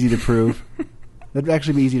That'd the be ad. easy to prove. That'd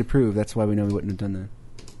actually be easy to prove. That's why we know we wouldn't have done that.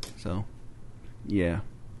 So, yeah.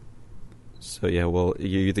 So, yeah, well,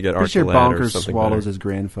 you either get Pretty sure Arc the Lad or Bonkers something swallows better. his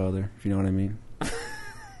grandfather, if you know what I mean.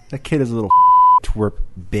 That kid is a little twerp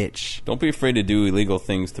bitch. Don't be afraid to do illegal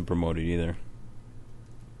things to promote it either.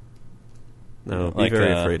 No, be Like,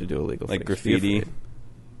 very afraid to do illegal like things. Be graffiti. afraid.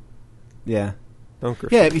 Yeah. Don't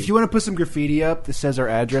graffiti. Yeah, if you want to put some graffiti up that says our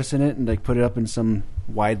address in it and like put it up in some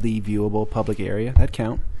widely viewable public area, that'd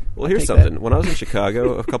count. Well, I'll here's take something. that. When I was in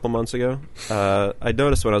Chicago a couple months ago, I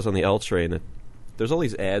noticed when I was on the L train that there's all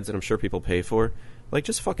these ads that I'm sure people pay for. Like,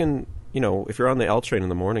 just fucking, if you're on the L train in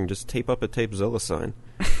the morning, just tape up a Tapezilla sign.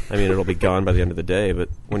 I mean, it'll be gone by the end of the day, but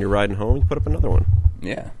when you're riding home, you put up another one.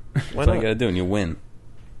 Yeah. Why That's all not? you got to do, and you win.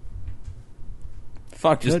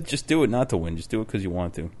 Fuck, just do it not to win. Just do it because you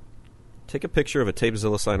want to. Take a picture of a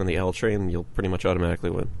Tapezilla sign on the L train, and you'll pretty much automatically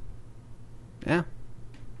win. Yeah.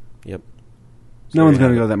 Yep. No one's there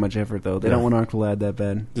going you to have go that much effort, though. They No. don't want Arc the Lad that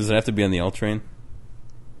bad. Does it have to be on the L train? it.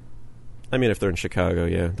 I mean, if they're in Chicago,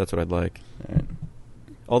 yeah, that's what I'd like. All right.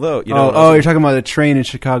 Although, you're talking about a train in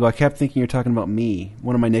Chicago. I kept thinking you're talking about me.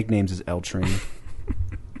 One of my nicknames is L Train.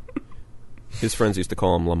 his friends used to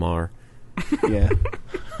call him Lamar. Yeah.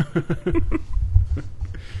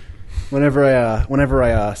 Whenever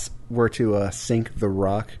I were to sink the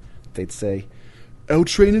rock, they'd say, "L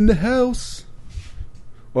Train in the house,"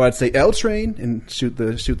 or I'd say "L Train" and shoot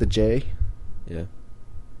the J. Yeah.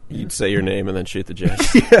 You'd say your name and then shoot the J.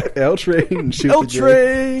 Yeah, L Train and shoot L the J.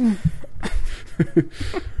 train!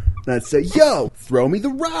 And I'd say, "Yo, throw me the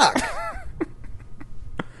rock,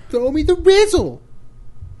 throw me the rizzle."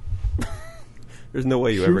 There's no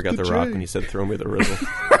way you Shoot ever got the the rock J. when you said throw me the rizzle.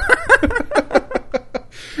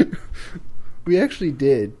 We actually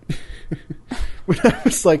did. When I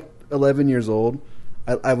was like 11 years old,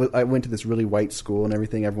 I went to this really white school and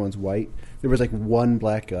everything. Everyone's white. There was like one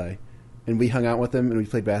black guy, and we hung out with him and we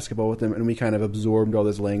played basketball with him, and we kind of absorbed all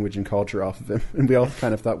this language and culture off of him. And we all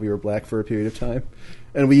kind of thought we were black for a period of time.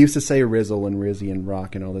 And we used to say Rizzle and Rizzy and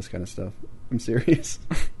Rock and all this kind of stuff. I'm serious.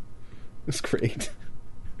 It was great.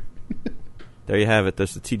 There you have it.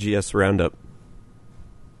 There's the TGS roundup.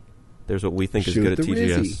 There's what we think is Shoot good at the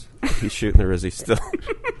TGS. He's shooting the Rizzy still.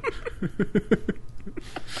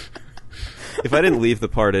 If I didn't leave the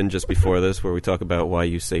part in just before this where we talk about why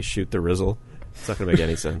you say shoot the Rizzle, it's not going to make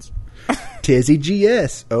any sense.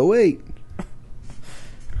 TGS. Oh, wait.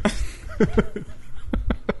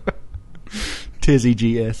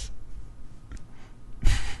 TGS.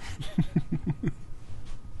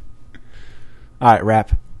 All right,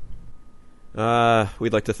 wrap.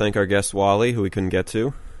 We'd like to thank our guest, Wally, who we couldn't get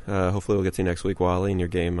to. Hopefully we'll get to you next week, Wally, in your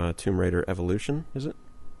game Tomb Raider Evolution, is it?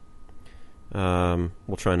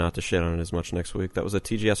 We'll try not to shit on it as much next week. That was a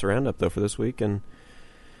TGS roundup, though, for this week, and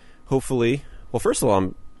hopefully... Well, first of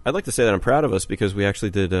all, I'd like to say that I'm proud of us because we actually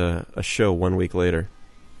did a show 1 week later.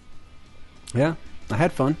 Yeah, I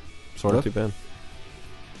had fun, sort Not of. too bad.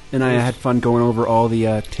 And I had fun going over all the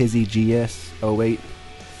TGS 08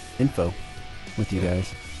 info with you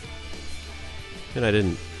guys. And I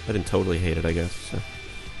didn't totally hate it, I guess. So.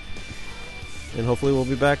 And hopefully we'll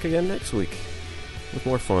be back again next week with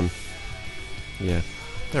more fun. Yeah.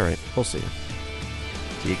 All right. We'll see you.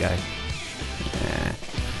 See you guys.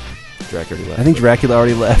 Dracula already left. I think Dracula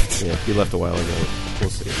already left. Yeah, he left a while ago. We'll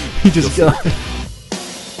see. He just You'll got... see.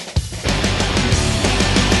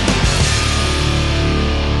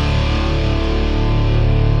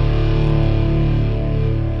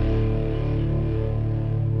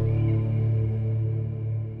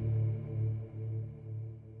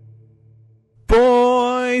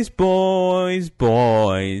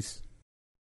 Boys.